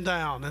vision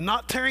down and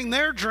not tearing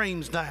their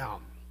dreams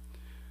down.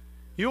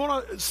 You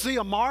want to see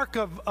a mark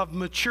of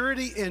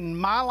maturity in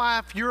my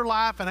life, your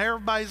life, and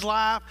everybody's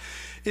life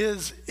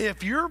is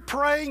if you're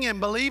praying and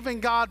believing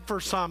God for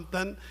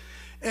something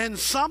and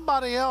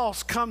somebody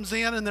else comes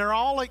in and they're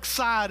all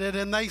excited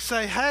and they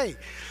say, hey,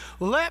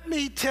 let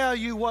me tell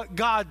you what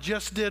God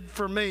just did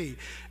for me.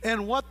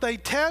 And what they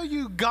tell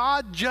you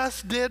God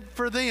just did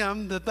for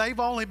them that they've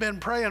only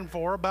been praying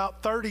for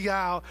about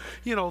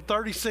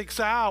 36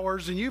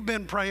 hours, and you've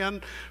been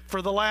praying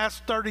for the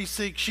last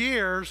 36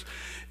 years,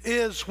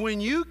 is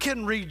when you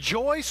can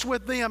rejoice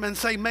with them and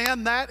say,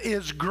 man, that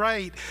is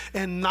great,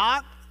 and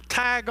not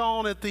tag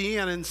on at the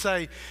end and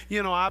say,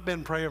 I've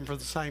been praying for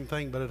the same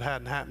thing, but it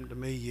hadn't happened to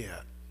me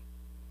yet.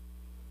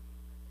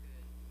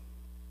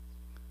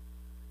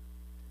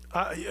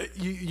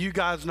 You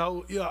guys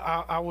know,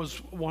 I was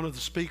one of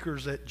the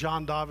speakers at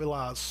John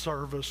Davila's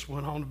service,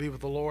 went on to be with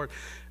the Lord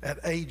at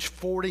age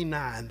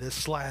 49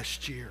 this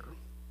last year.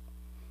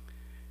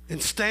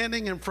 And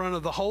standing in front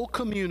of the whole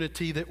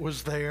community that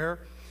was there,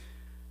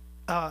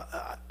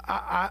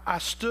 I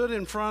stood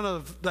in front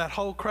of that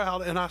whole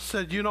crowd and I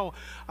said,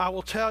 I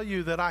will tell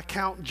you that I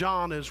count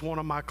John as one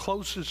of my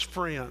closest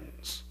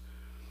friends.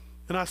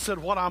 And I said,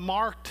 what I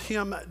marked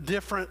him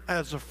different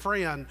as a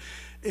friend,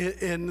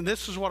 and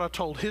this is what I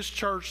told his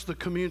church, the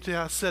community.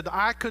 I said,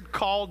 I could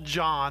call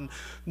John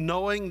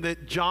knowing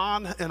that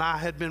John and I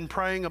had been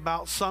praying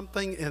about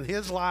something in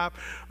his life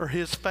or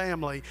his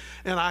family.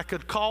 And I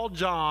could call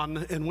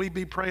John and we'd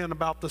be praying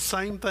about the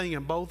same thing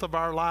in both of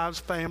our lives,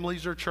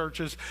 families, or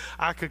churches.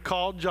 I could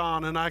call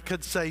John and I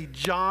could say,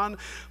 John,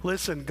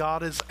 listen,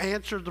 God has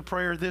answered the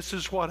prayer. This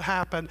is what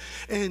happened.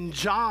 And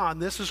John,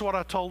 this is what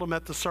I told him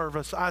at the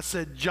service. I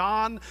said,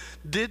 John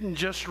didn't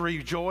just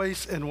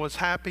rejoice and was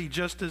happy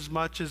just as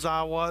much as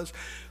I was.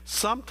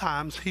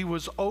 Sometimes he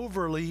was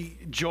overly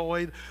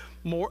joyed.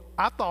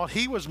 I thought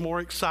he was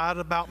more excited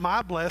about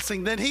my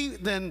blessing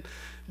than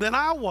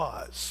I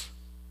was.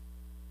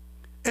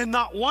 And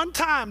not one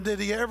time did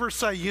he ever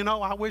say,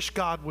 I wish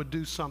God would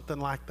do something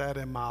like that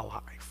in my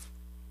life.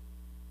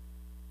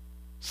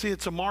 See,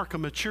 it's a mark of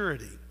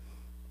maturity.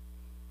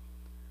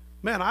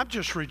 Man, I'm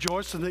just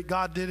rejoicing that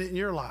God did it in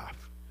your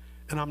life.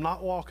 And I'm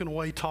not walking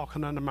away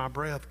talking under my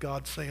breath,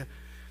 God saying,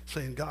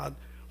 God,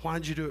 why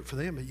did you do it for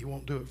them, but you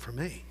won't do it for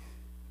me?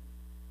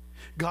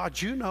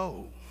 God, you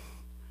know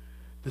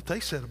that they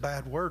said a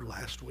bad word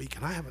last week,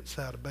 and I haven't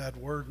said a bad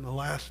word in the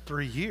last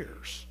 3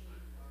 years.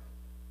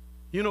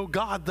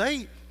 God,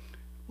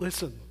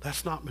 listen,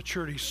 that's not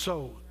maturity.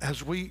 So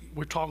as we're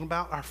talking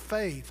about our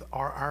faith,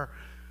 our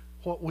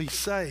what we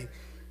say,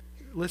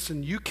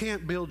 listen, you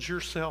can't build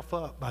yourself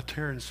up by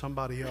tearing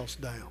somebody else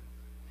down.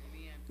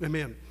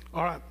 Amen.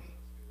 All right.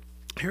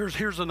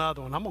 Here's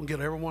another one. I'm going to get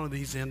every one of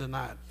these in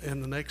tonight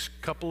in the next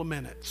couple of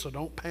minutes, so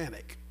don't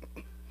panic.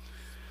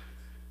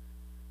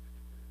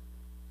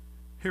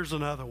 Here's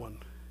another one.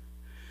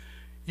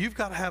 You've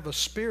got to have a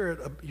spirit,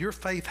 your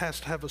faith has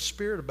to have a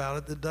spirit about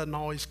it that doesn't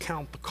always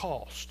count the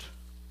cost.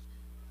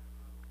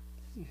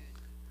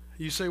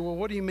 You say, well,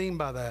 what do you mean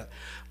by that?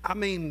 I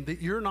mean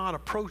that you're not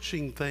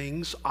approaching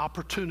things,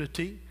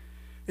 opportunity,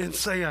 and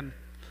saying,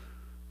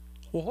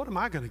 well, what am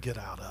I going to get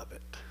out of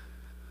it?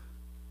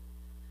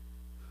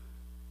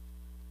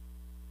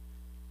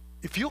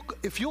 If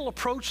you'll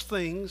approach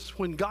things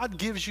when God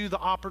gives you the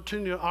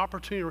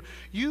opportunity,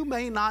 you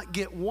may not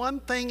get one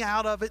thing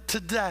out of it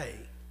today,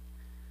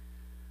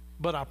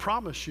 but I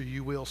promise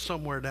you will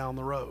somewhere down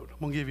the road. I'm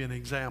going to give you an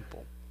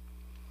example.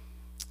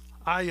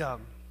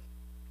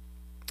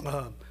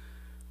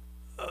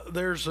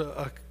 There's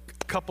a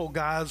couple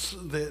guys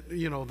that,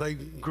 they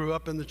grew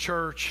up in the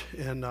church,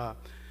 and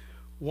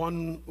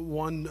one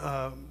wound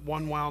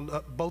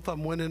up, both of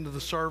them went into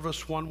the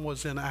service. One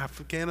was in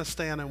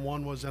Afghanistan and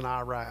one was in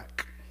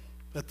Iraq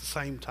at the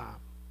same time.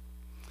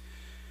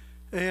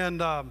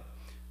 And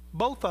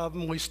both of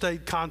them we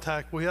stayed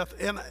contact with.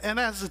 And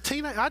as a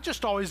teenager, I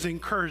just always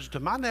encouraged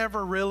them. I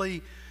never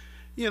really,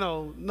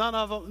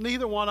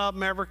 neither one of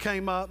them ever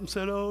came up and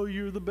said, "Oh,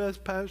 you're the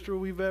best pastor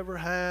we've ever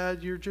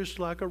had. You're just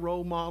like a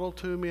role model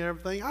to me," and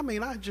everything. I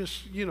mean, I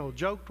just,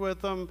 joked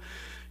with them,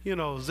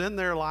 was in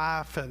their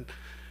life and,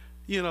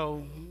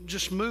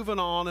 just moving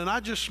on. And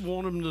I just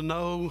want them to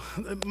know,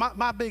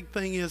 my big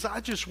thing is I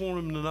just want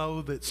them to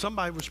know that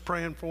somebody was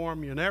praying for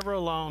them. You're never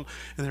alone,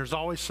 and there's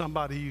always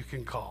somebody you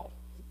can call.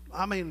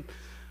 I mean,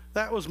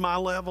 that was my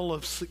level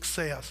of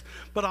success.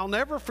 But I'll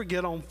never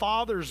forget on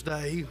Father's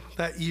Day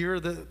that year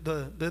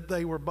that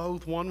they were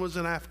both, one was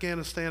in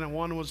Afghanistan and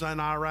one was in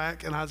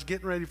Iraq, and I was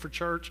getting ready for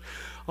church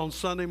on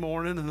Sunday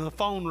morning, and the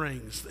phone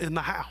rings in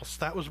the house.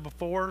 That was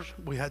before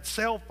we had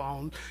cell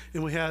phones,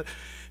 and we had,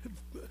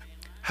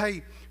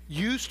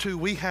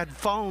 we had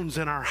phones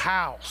in our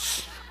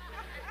house.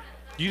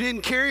 You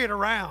didn't carry it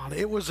around.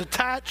 It was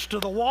attached to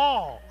the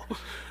wall.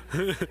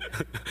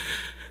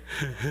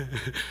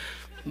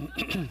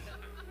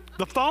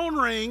 The phone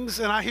rings,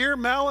 and I hear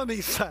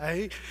Melanie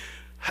say,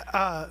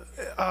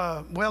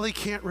 well, he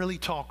can't really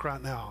talk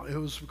right now. It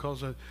was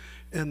because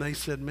and they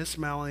said, "Miss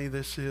Melanie,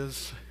 this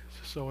is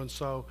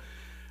so-and-so.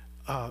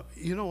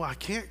 I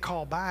can't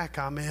call back.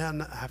 I'm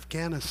in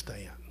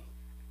Afghanistan."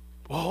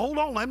 "Well, hold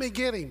on, let me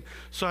get him."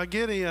 So I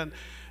get in,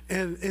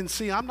 and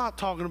see, I'm not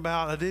talking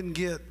about, I didn't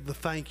get the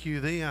thank you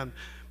then,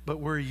 but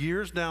we're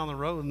years down the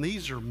road, and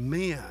these are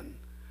men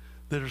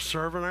that are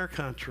serving our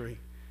country,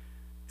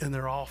 and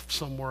they're off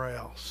somewhere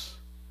else.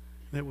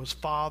 And it was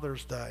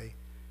Father's Day.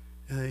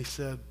 And he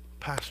said,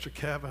 "Pastor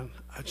Kevin,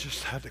 I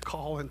just had to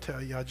call and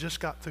tell you, I just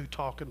got through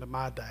talking to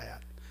my dad.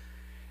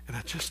 And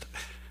I just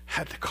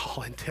had to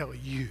call and tell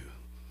you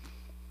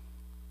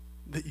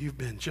that you've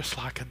been just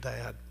like a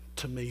dad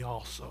to me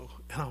also.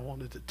 And I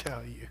wanted to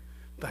tell you,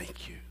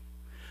 thank you."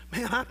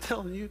 Man, I'm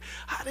telling you,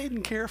 I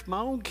didn't care if my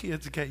own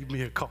kids gave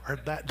me a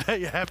card that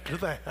day after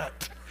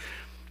that.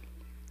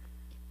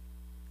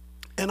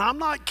 And I'm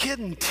not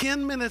kidding,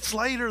 10 minutes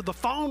later, the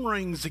phone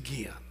rings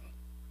again.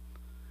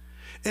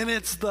 And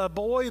it's the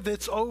boy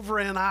that's over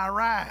in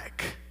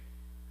Iraq.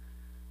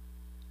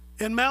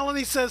 And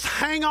Melanie says,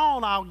 "Hang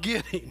on, I'll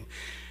get him."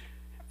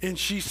 And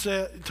she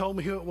told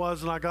me who it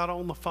was, and I got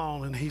on the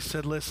phone, and he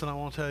said, "Listen, I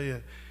want to tell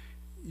you,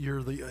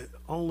 you're the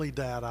only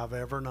dad I've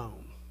ever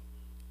known.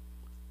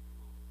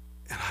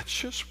 And I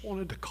just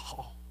wanted to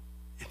call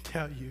and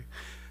tell you,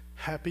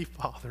 Happy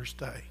Father's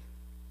Day."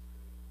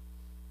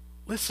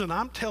 Listen,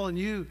 I'm telling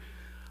you,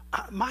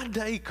 my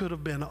day could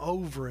have been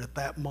over at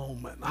that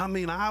moment. I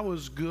mean, I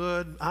was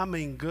good.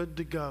 Good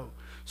to go.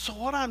 So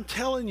what I'm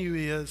telling you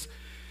is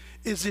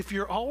if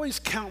you're always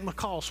counting the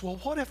cost, well,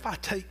 what if I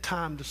take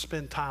time to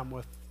spend time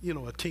with,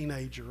 a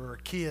teenager or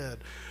a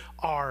kid,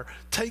 or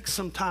take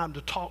some time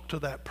to talk to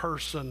that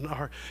person,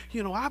 or,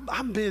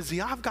 I'm busy.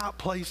 I've got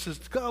places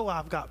to go.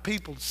 I've got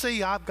people to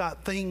see. I've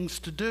got things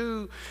to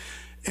do.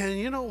 And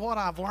you know what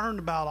I've learned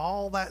about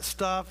all that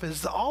stuff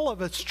is that all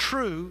of it's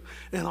true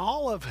and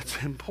all of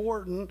it's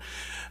important.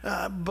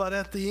 But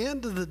at the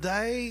end of the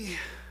day,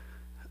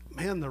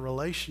 man, the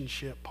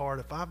relationship part,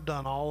 if I've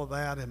done all of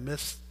that and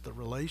missed the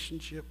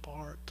relationship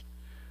part,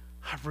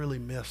 I've really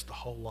missed a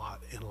whole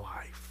lot in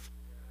life.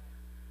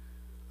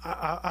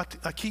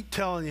 I keep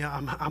telling you,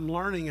 I'm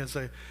learning as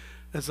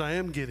I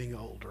am getting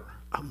older,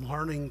 I'm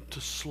learning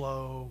to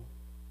slow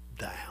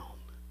down.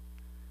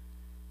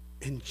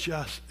 And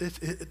just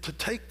to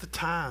take the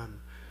time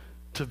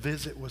to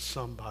visit with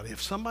somebody.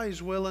 If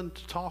somebody's willing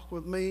to talk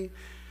with me,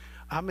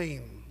 I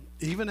mean,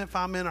 even if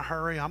I'm in a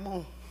hurry,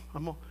 I'm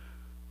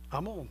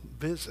gonna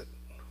visit.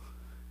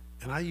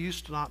 And I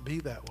used to not be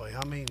that way.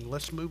 I mean,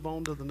 let's move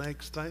on to the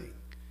next thing.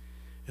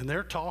 And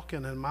they're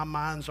talking, and my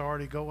mind's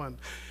already going.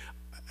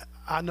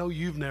 I know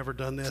you've never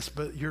done this,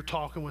 but you're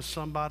talking with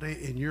somebody,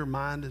 and your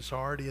mind is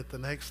already at the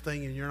next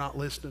thing, and you're not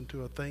listening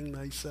to a thing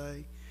they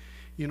say.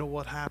 You know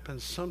what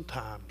happens?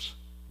 Sometimes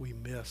we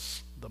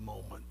miss the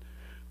moment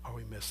or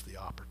we miss the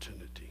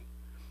opportunity.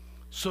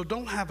 So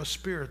don't have a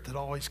spirit that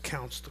always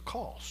counts the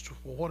cost.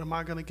 Well, what am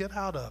I going to get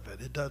out of it?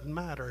 It doesn't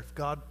matter. If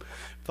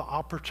the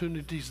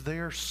opportunity's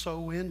there,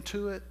 sow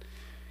into it,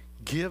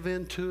 give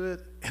into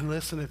it. And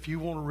listen, if you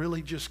want to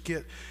really just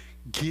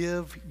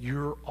give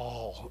your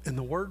all. And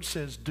the word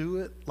says do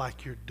it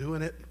like you're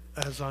doing it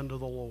as unto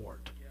the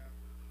Lord. Yeah.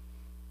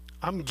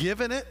 I'm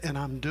giving it and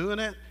I'm doing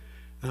it.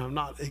 And I'm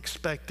not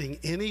expecting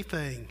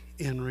anything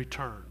in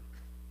return.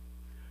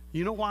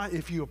 You know why?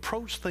 If you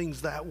approach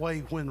things that way,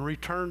 when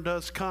return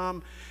does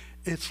come,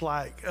 it's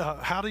like,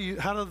 how do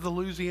the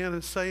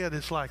Louisianans say it?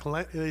 It's like,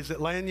 is it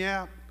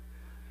lagniappe?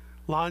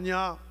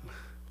 Lagniappe?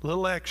 A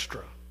little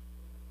extra.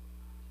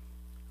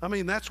 I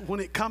mean, that's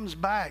when it comes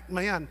back,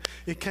 man,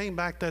 it came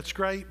back, that's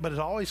great, but it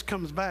always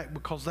comes back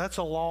because that's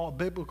a law, a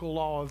biblical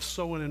law of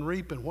sowing and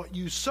reaping. What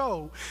you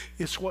sow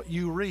is what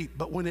you reap.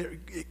 But when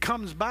it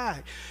comes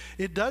back,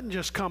 it doesn't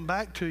just come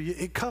back to you,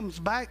 it comes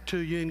back to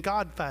you in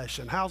God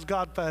fashion. How's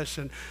God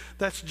fashion?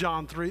 That's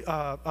John 3,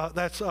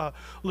 that's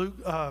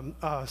Luke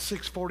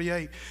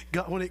 6:48.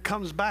 When it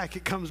comes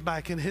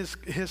back in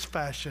his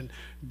fashion.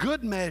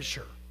 Good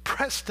measure,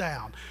 pressed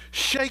down,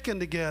 shaken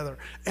together,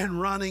 and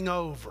running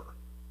over.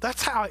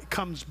 That's how it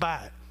comes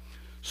back.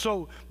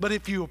 So, but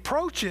if you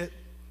approach it,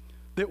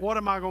 that what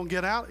am I going to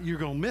get out? You're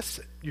going to miss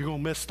it. You're going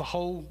to miss the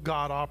whole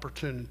God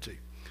opportunity.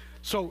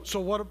 So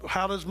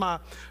how does my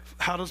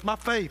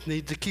faith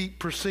need to keep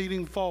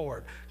proceeding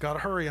forward? Got to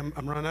hurry. I'm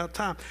running out of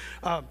time.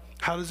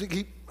 How does it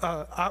keep?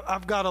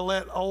 I've got to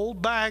let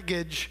old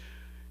baggage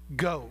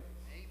go.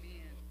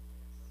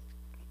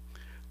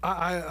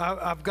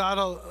 I've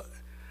got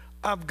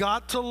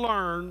to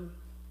learn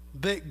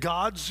that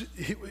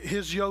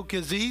his yoke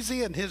is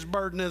easy and his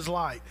burden is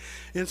light.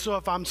 And so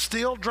if I'm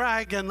still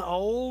dragging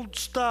old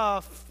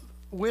stuff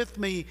with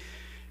me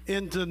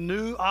into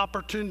new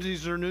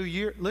opportunities or new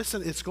year,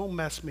 listen, it's going to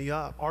mess me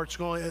up, or it's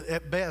going to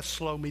at best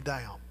slow me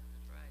down.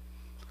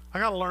 I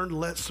got to learn to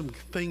let some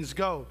things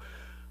go.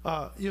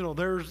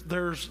 There's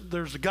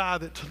a guy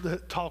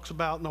that talks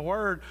about in the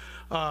Word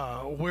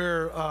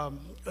where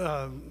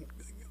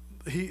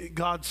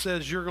God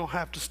says you're going to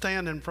have to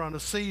stand in front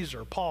of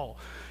Caesar. Paul.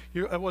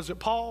 Was it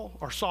Paul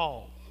or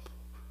Saul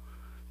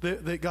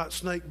that got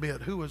snake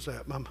bit? Who was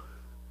that?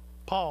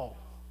 Paul.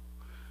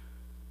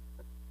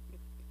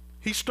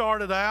 He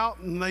started out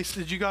and they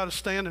said, you got to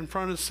stand in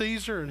front of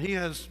Caesar. And he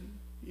has,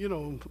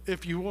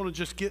 if you want to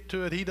just get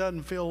to it, he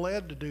doesn't feel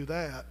led to do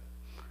that.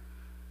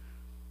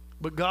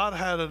 But God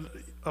had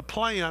a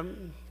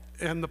plan,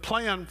 and the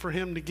plan for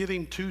him to get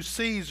him to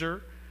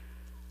Caesar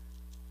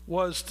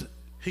was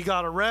he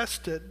got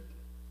arrested,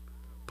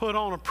 put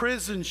on a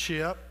prison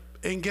ship,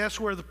 and guess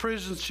where the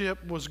prison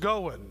ship was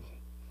going?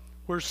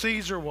 Where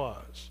Caesar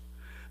was.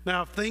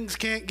 Now, if things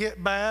can't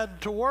get bad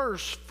to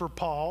worse for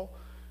Paul,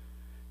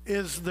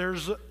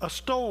 there's a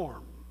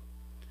storm.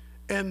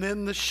 And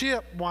then the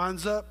ship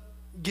winds up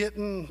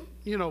getting,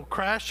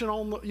 crashing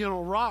on the,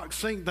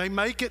 rocks. They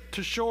make it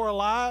to shore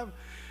alive.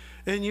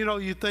 And,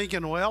 you're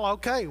thinking, well,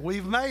 okay,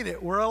 we've made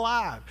it. We're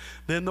alive.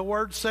 Then the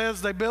Word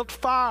says they built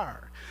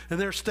fire. And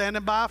they're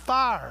standing by a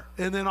fire.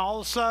 And then all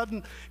of a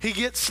sudden, he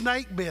gets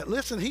snake bit.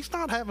 Listen, he's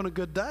not having a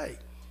good day.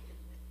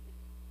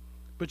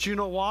 But you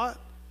know what?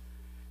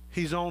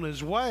 He's on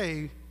his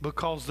way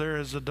because there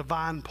is a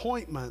divine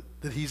appointment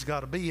that he's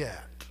got to be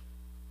at.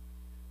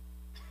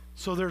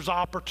 So there's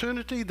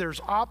opportunity,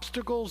 there's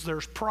obstacles,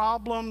 there's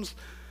problems,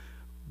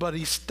 but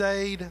he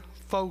stayed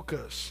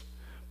focused.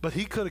 But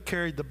he could have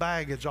carried the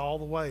baggage all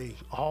the way.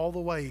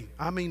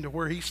 I mean, to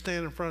where he's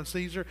standing in front of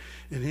Caesar,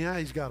 and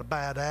he's got a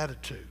bad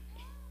attitude.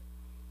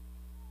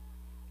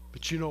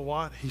 But you know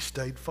what? He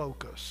stayed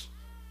focused.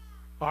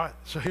 All right,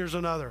 so here's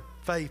another.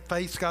 Faith.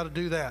 Faith's got to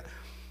do that.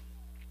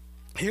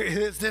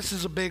 This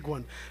is a big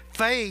one.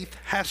 Faith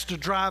has to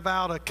drive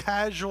out a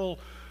casual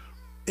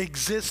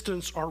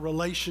existence or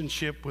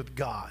relationship with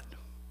God.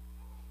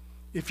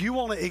 If you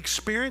want to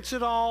experience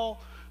it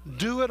all,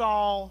 do it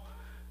all,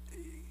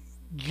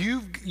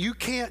 you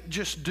can't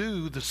just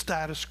do the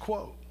status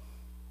quo.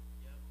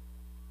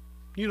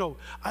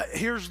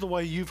 Here's the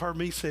way you've heard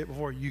me say it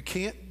before. You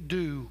can't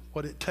do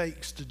what it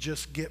takes to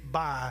just get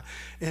by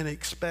and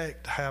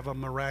expect to have a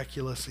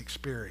miraculous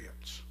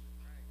experience.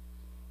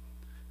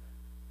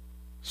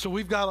 So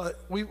we've got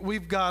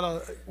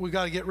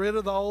to get rid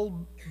of the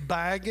old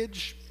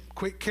baggage,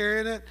 quit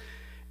carrying it,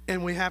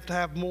 and we have to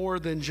have more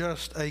than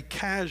just a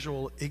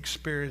casual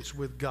experience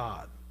with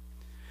God.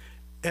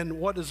 And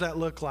what does that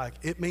look like?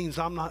 It means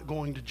I'm not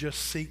going to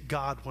just seek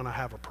God when I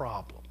have a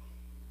problem.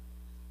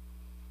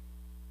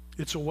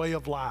 It's a way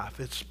of life.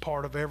 It's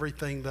part of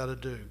everything that I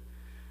do.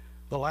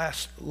 The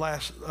last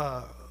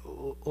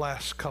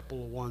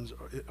couple of ones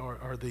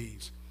are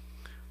these.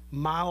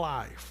 My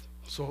life.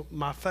 So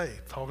my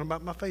faith. Talking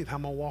about my faith. How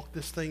I'm going to walk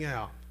this thing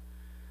out.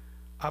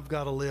 I've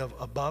got to live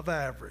above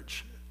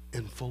average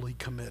and fully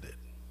committed.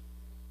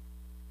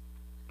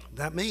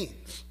 That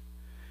means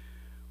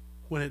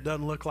when it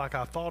doesn't look like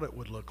I thought it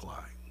would look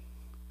like,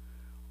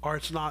 or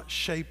it's not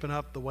shaping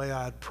up the way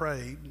I had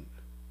prayed.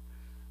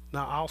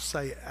 Now, I'll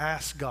say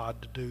ask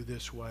God to do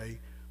this way,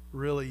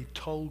 really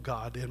told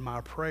God in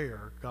my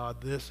prayer,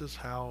 God, this is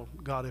how,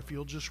 God, if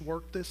you'll just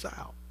work this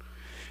out,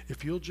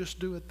 if you'll just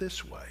do it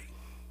this way,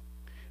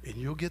 and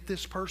you'll get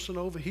this person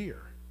over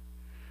here.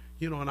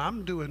 And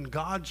I'm doing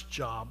God's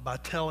job by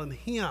telling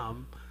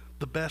him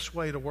the best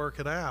way to work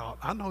it out.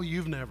 I know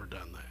you've never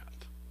done that.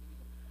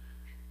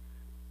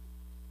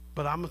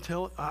 But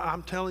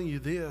I'm telling you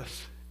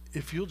this,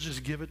 if you'll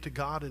just give it to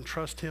God and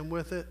trust him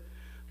with it,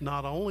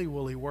 not only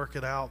will he work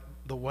it out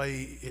the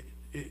way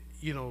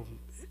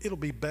it'll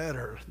be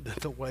better than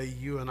the way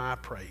you and I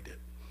prayed it.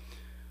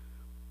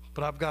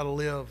 But I've got to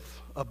live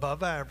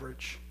above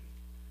average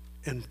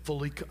and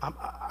fully,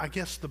 I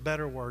guess the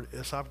better word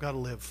is I've got to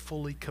live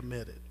fully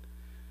committed.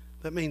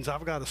 That means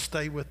I've got to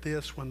stay with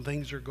this when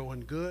things are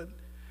going good,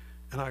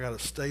 and I got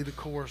to stay the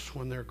course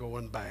when they're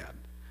going bad.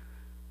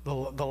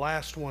 The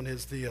last one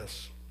is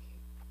this.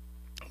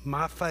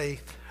 My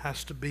faith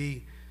has to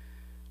be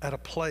at a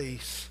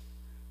place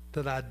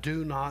that I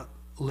do not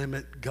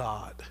limit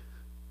God.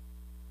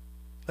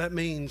 That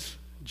means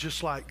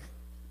just like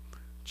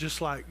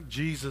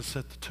Jesus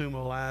at the tomb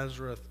of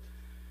Lazarus,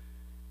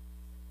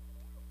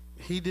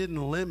 he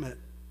didn't limit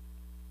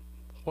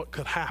what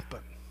could happen.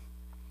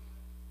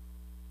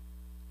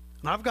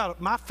 And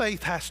my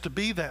faith has to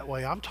be that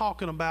way. I'm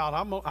talking about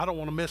I don't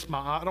want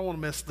to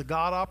miss the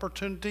God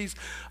opportunities.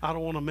 I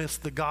don't want to miss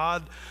the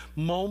God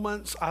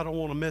moments. I don't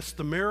want to miss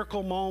the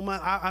miracle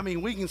moment. I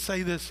mean, we can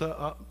say this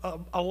a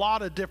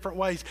lot of different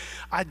ways.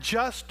 I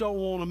just don't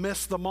want to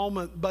miss the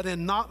moment. But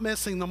in not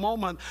missing the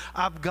moment,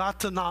 I've got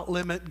to not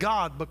limit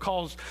God,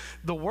 because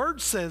the Word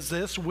says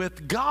this: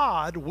 with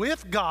God,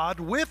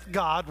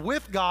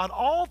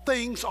 all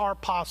things are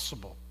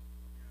possible.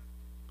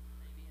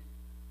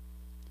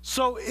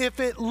 So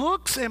if it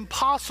looks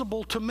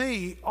impossible to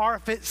me, or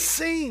if it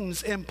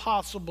seems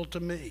impossible to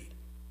me,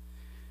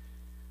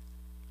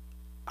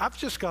 I've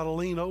just got to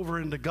lean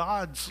over into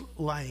God's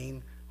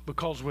lane,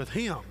 because with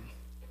Him,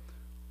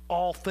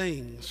 all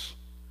things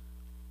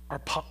are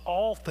possible.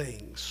 All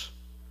things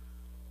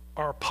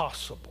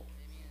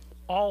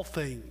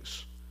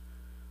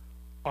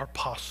are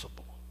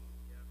possible.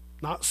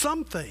 Not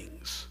some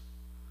things.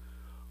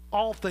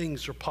 All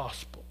things are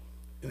possible.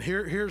 And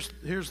here's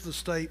the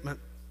statement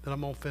that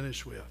I'm going to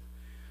finish with.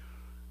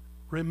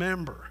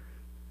 Remember.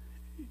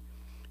 You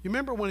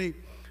remember when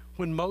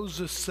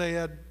Moses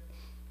said,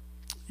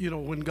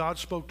 when God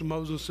spoke to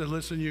Moses and said,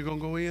 listen, you're going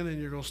to go in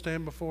and you're going to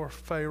stand before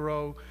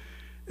Pharaoh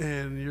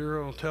and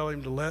you're going to tell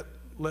him to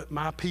let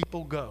my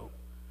people go.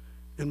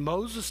 And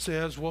Moses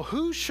says, well,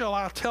 who shall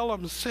I tell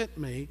him sent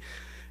me?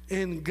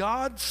 And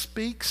God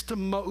speaks to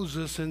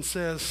Moses and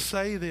says,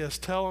 say this,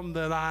 tell him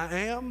that I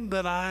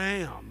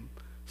am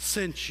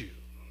sent you.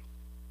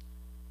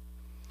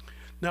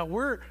 Now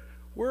we're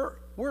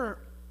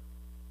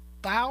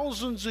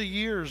thousands of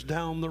years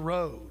down the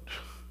road.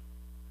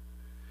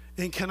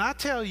 And can I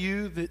tell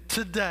you that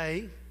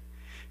today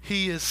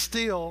He is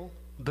still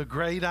the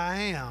great I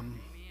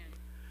am,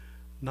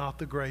 not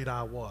the great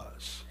I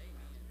was.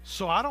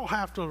 So I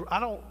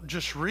don't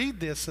just read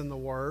this in the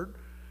Word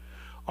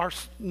or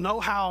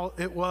know how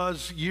it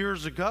was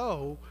years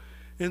ago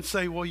and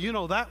say,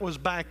 well, that was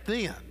back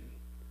then.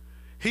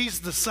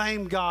 He's the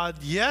same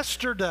God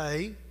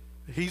yesterday.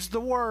 He's the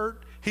Word.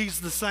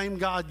 He's the same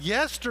God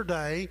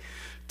yesterday,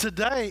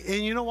 today,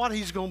 and you know what?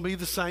 He's going to be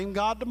the same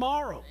God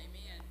tomorrow.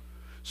 Amen.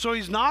 So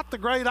He's not the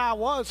great I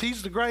was.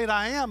 He's the great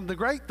I am. The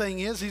great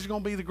thing is He's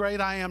going to be the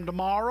great I am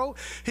tomorrow.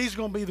 He's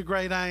going to be the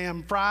great I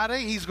am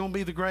Friday. He's going to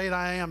be the great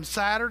I am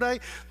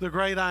Saturday, the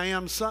great I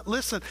am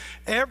Listen,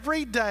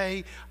 every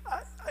day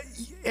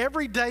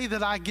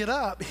that I get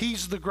up,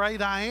 He's the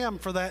great I am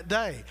for that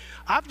day.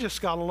 I've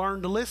just got to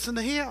learn to listen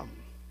to Him.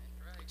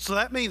 So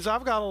that means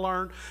I've got to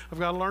learn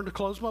to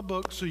close my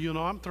book so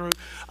I'm through.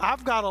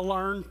 I've got to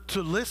learn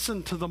to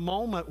listen to the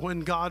moment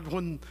when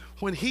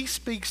when He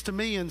speaks to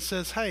me and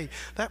says, hey,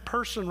 that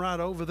person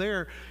right over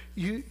there,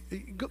 you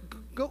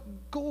go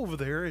over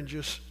there and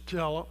just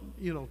tell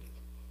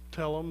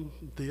them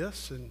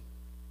this and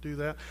do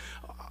that.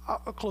 I'll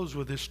close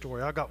with this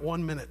story. I got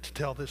 1 minute to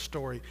tell this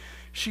story.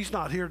 She's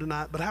not here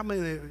tonight, but how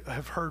many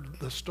have heard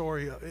the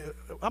story?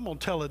 I'm going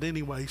to tell it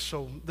anyway,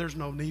 so there's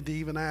no need to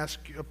even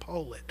ask you to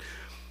poll it.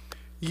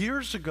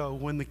 Years ago,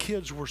 when the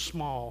kids were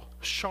small,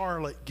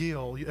 Charlotte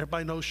Gill,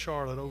 everybody knows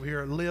Charlotte over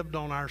here, lived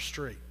on our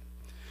street.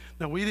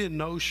 Now, we didn't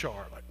know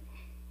Charlotte.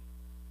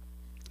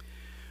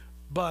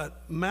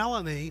 But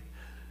Melanie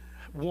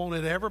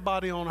wanted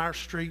everybody on our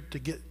street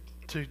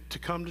to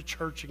come to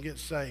church and get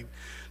saved.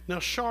 Now,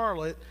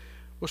 Charlotte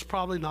was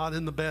probably not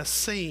in the best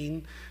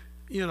scene,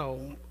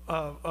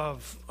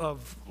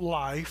 of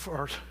life,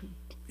 or,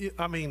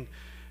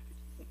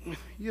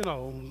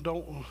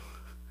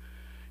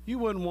 you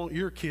wouldn't want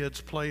your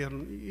kids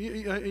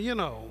playing,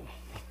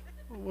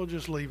 we'll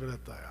just leave it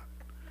at that.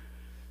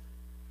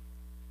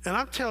 And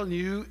I'm telling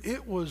you,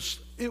 it was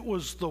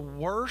the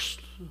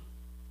worst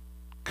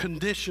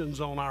conditions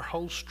on our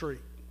whole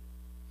street.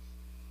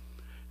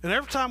 And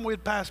every time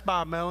we'd pass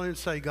by Melanie and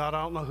say, God,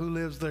 I don't know who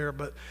lives there,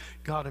 but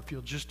God, if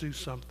you'll just do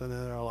something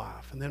in their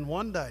life. And then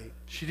one day,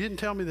 she didn't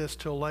tell me this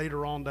till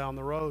later on down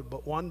the road,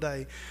 but one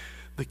day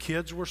the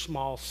kids were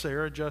small,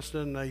 Sarah,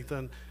 Justin, and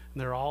Nathan,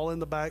 and they're all in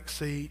the back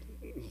seat,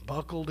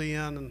 buckled in,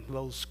 and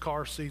those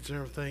car seats and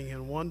everything.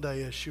 And one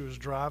day as she was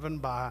driving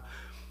by,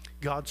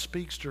 God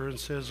speaks to her and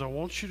says, I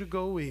want you to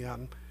go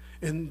in.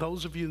 And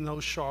those of you who know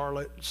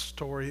Charlotte's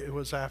story, it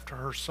was after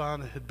her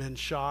son had been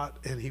shot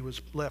and he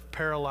was left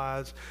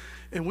paralyzed.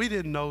 And we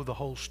didn't know the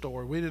whole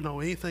story. We didn't know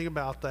anything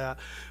about that.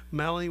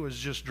 Melanie was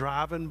just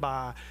driving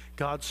by.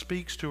 God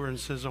speaks to her and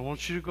says, I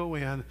want you to go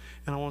in and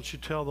I want you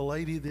to tell the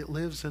lady that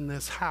lives in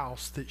this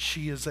house that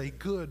she is a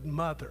good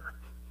mother.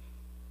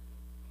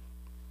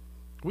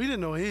 We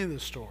didn't know any of the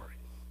story.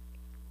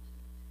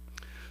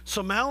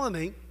 So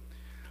Melanie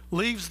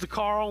leaves the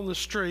car on the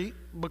street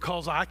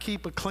because I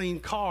keep a clean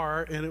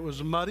car, and it was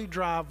a muddy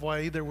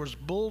driveway. There was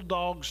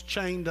bulldogs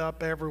chained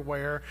up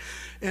everywhere,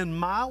 and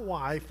my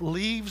wife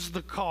leaves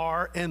the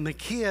car and the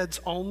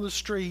kids on the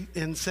street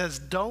and says,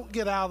 "Don't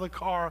get out of the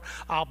car,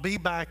 I'll be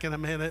back in a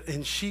minute."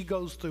 And she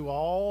goes through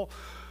all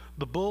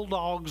the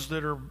bulldogs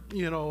that are,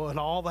 and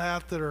all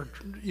that are,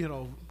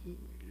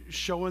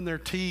 showing their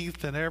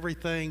teeth and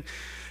everything.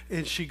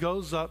 And she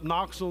goes up,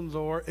 knocks on the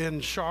door,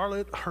 and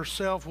Charlotte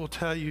herself will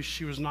tell you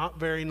she was not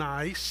very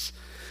nice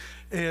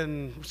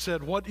and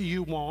said, "What do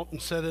you want?"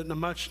 and said it in a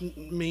much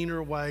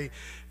meaner way.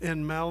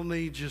 And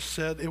Melanie just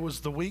said, it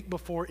was the week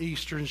before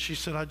Easter, and she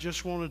said, "I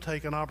just want to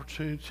take an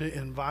opportunity to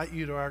invite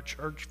you to our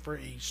church for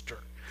Easter."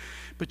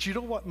 But you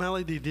know what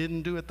Melody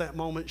didn't do at that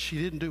moment? She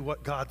didn't do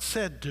what God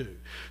said do.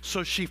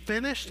 So she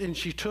finished and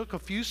she took a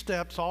few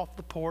steps off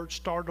the porch,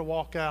 started to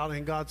walk out,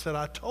 and God said,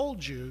 "I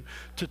told you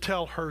to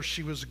tell her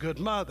she was a good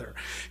mother."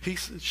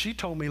 She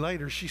told me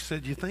later, she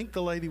said, "You think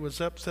the lady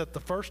was upset the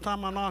first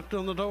time I knocked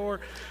on the door?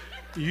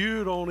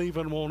 You don't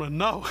even want to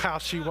know how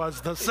she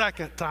was the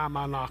second time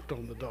I knocked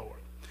on the door."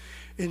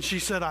 And she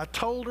said, "I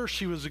told her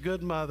she was a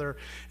good mother,"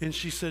 and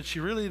she said she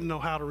really didn't know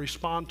how to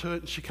respond to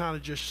it, and she kind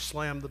of just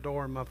slammed the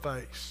door in my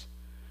face.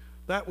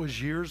 That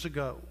was years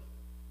ago.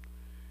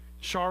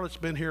 Charlotte's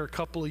been here a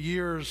couple of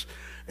years,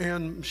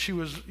 and she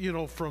was,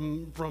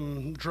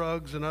 from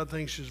drugs and other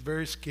things. She was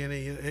very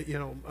skinny. You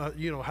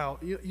know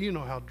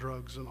how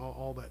drugs and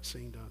all that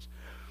scene does.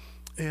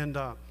 And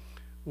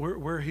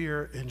we're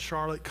here, and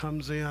Charlotte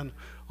comes in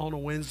on a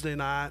Wednesday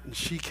night, and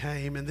she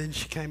came, and then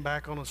she came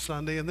back on a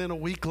Sunday, and then a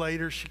week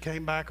later she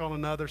came back on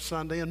another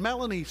Sunday. And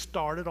Melanie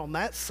started on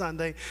that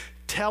Sunday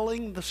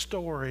telling the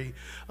story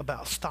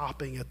about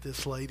stopping at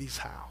this lady's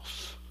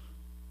house.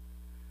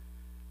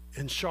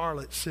 And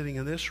Charlotte, sitting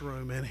in this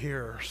room and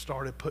here,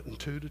 started putting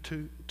two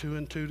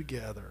and two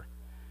together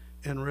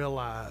and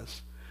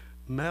realized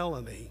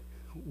Melanie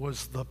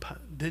was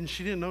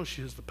she didn't know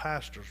she was the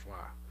pastor's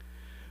wife,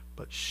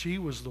 but she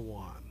was the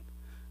one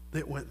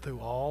that went through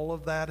all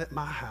of that at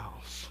my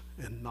house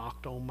and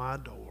knocked on my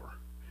door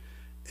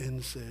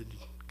and said,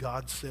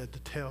 "God said to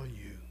tell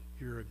you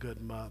you're a good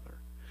mother."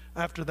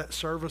 After that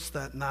service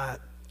that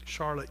night,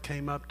 Charlotte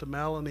came up to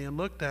Melanie and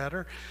looked at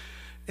her.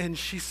 And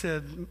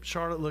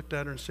Charlotte looked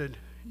at her and said,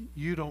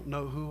 "You don't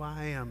know who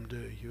I am,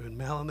 do you?" And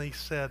Melanie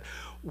said,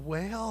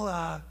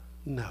 "Well,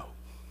 no.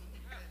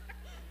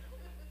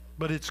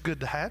 But it's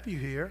good to have you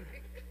here."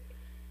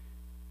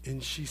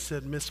 And she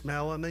said, "Miss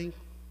Melanie,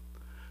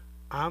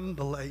 I'm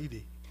the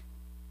lady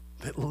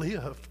that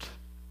lived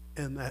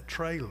in that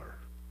trailer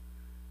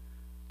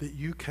that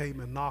you came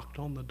and knocked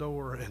on the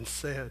door and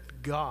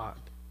said, 'God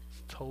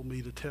told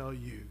me to tell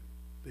you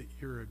that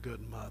you're a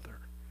good mother.'"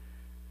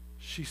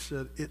 She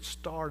said, "It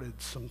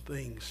started some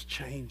things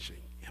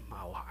changing in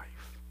my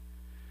life."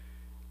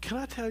 Can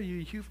I tell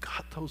you, you've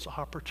got those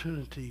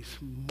opportunities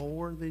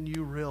more than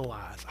you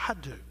realize. I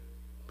do.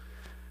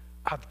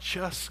 I've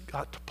just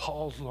got to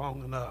pause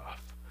long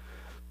enough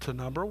to,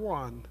 number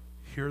one,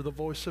 hear the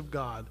voice of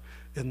God.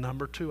 And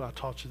number two, I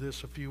taught you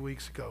this a few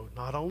weeks ago,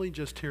 not only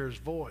just hear his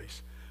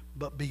voice,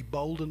 but be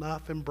bold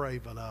enough and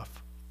brave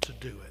enough to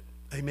do it.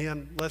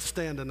 Amen. Let's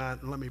stand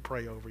tonight and let me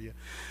pray over you.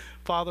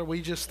 Father,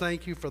 we just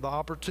thank you for the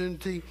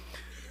opportunity to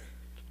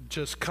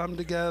just come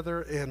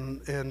together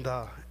and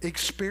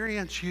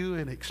experience you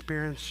and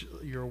experience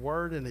your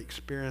word and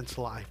experience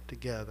life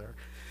together.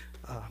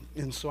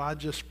 And so I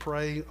just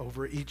pray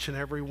over each and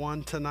every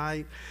one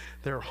tonight,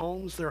 their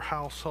homes, their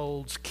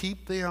households,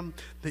 keep them,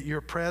 that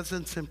your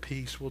presence and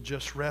peace will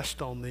just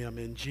rest on them.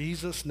 In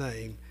Jesus'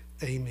 name,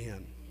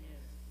 amen.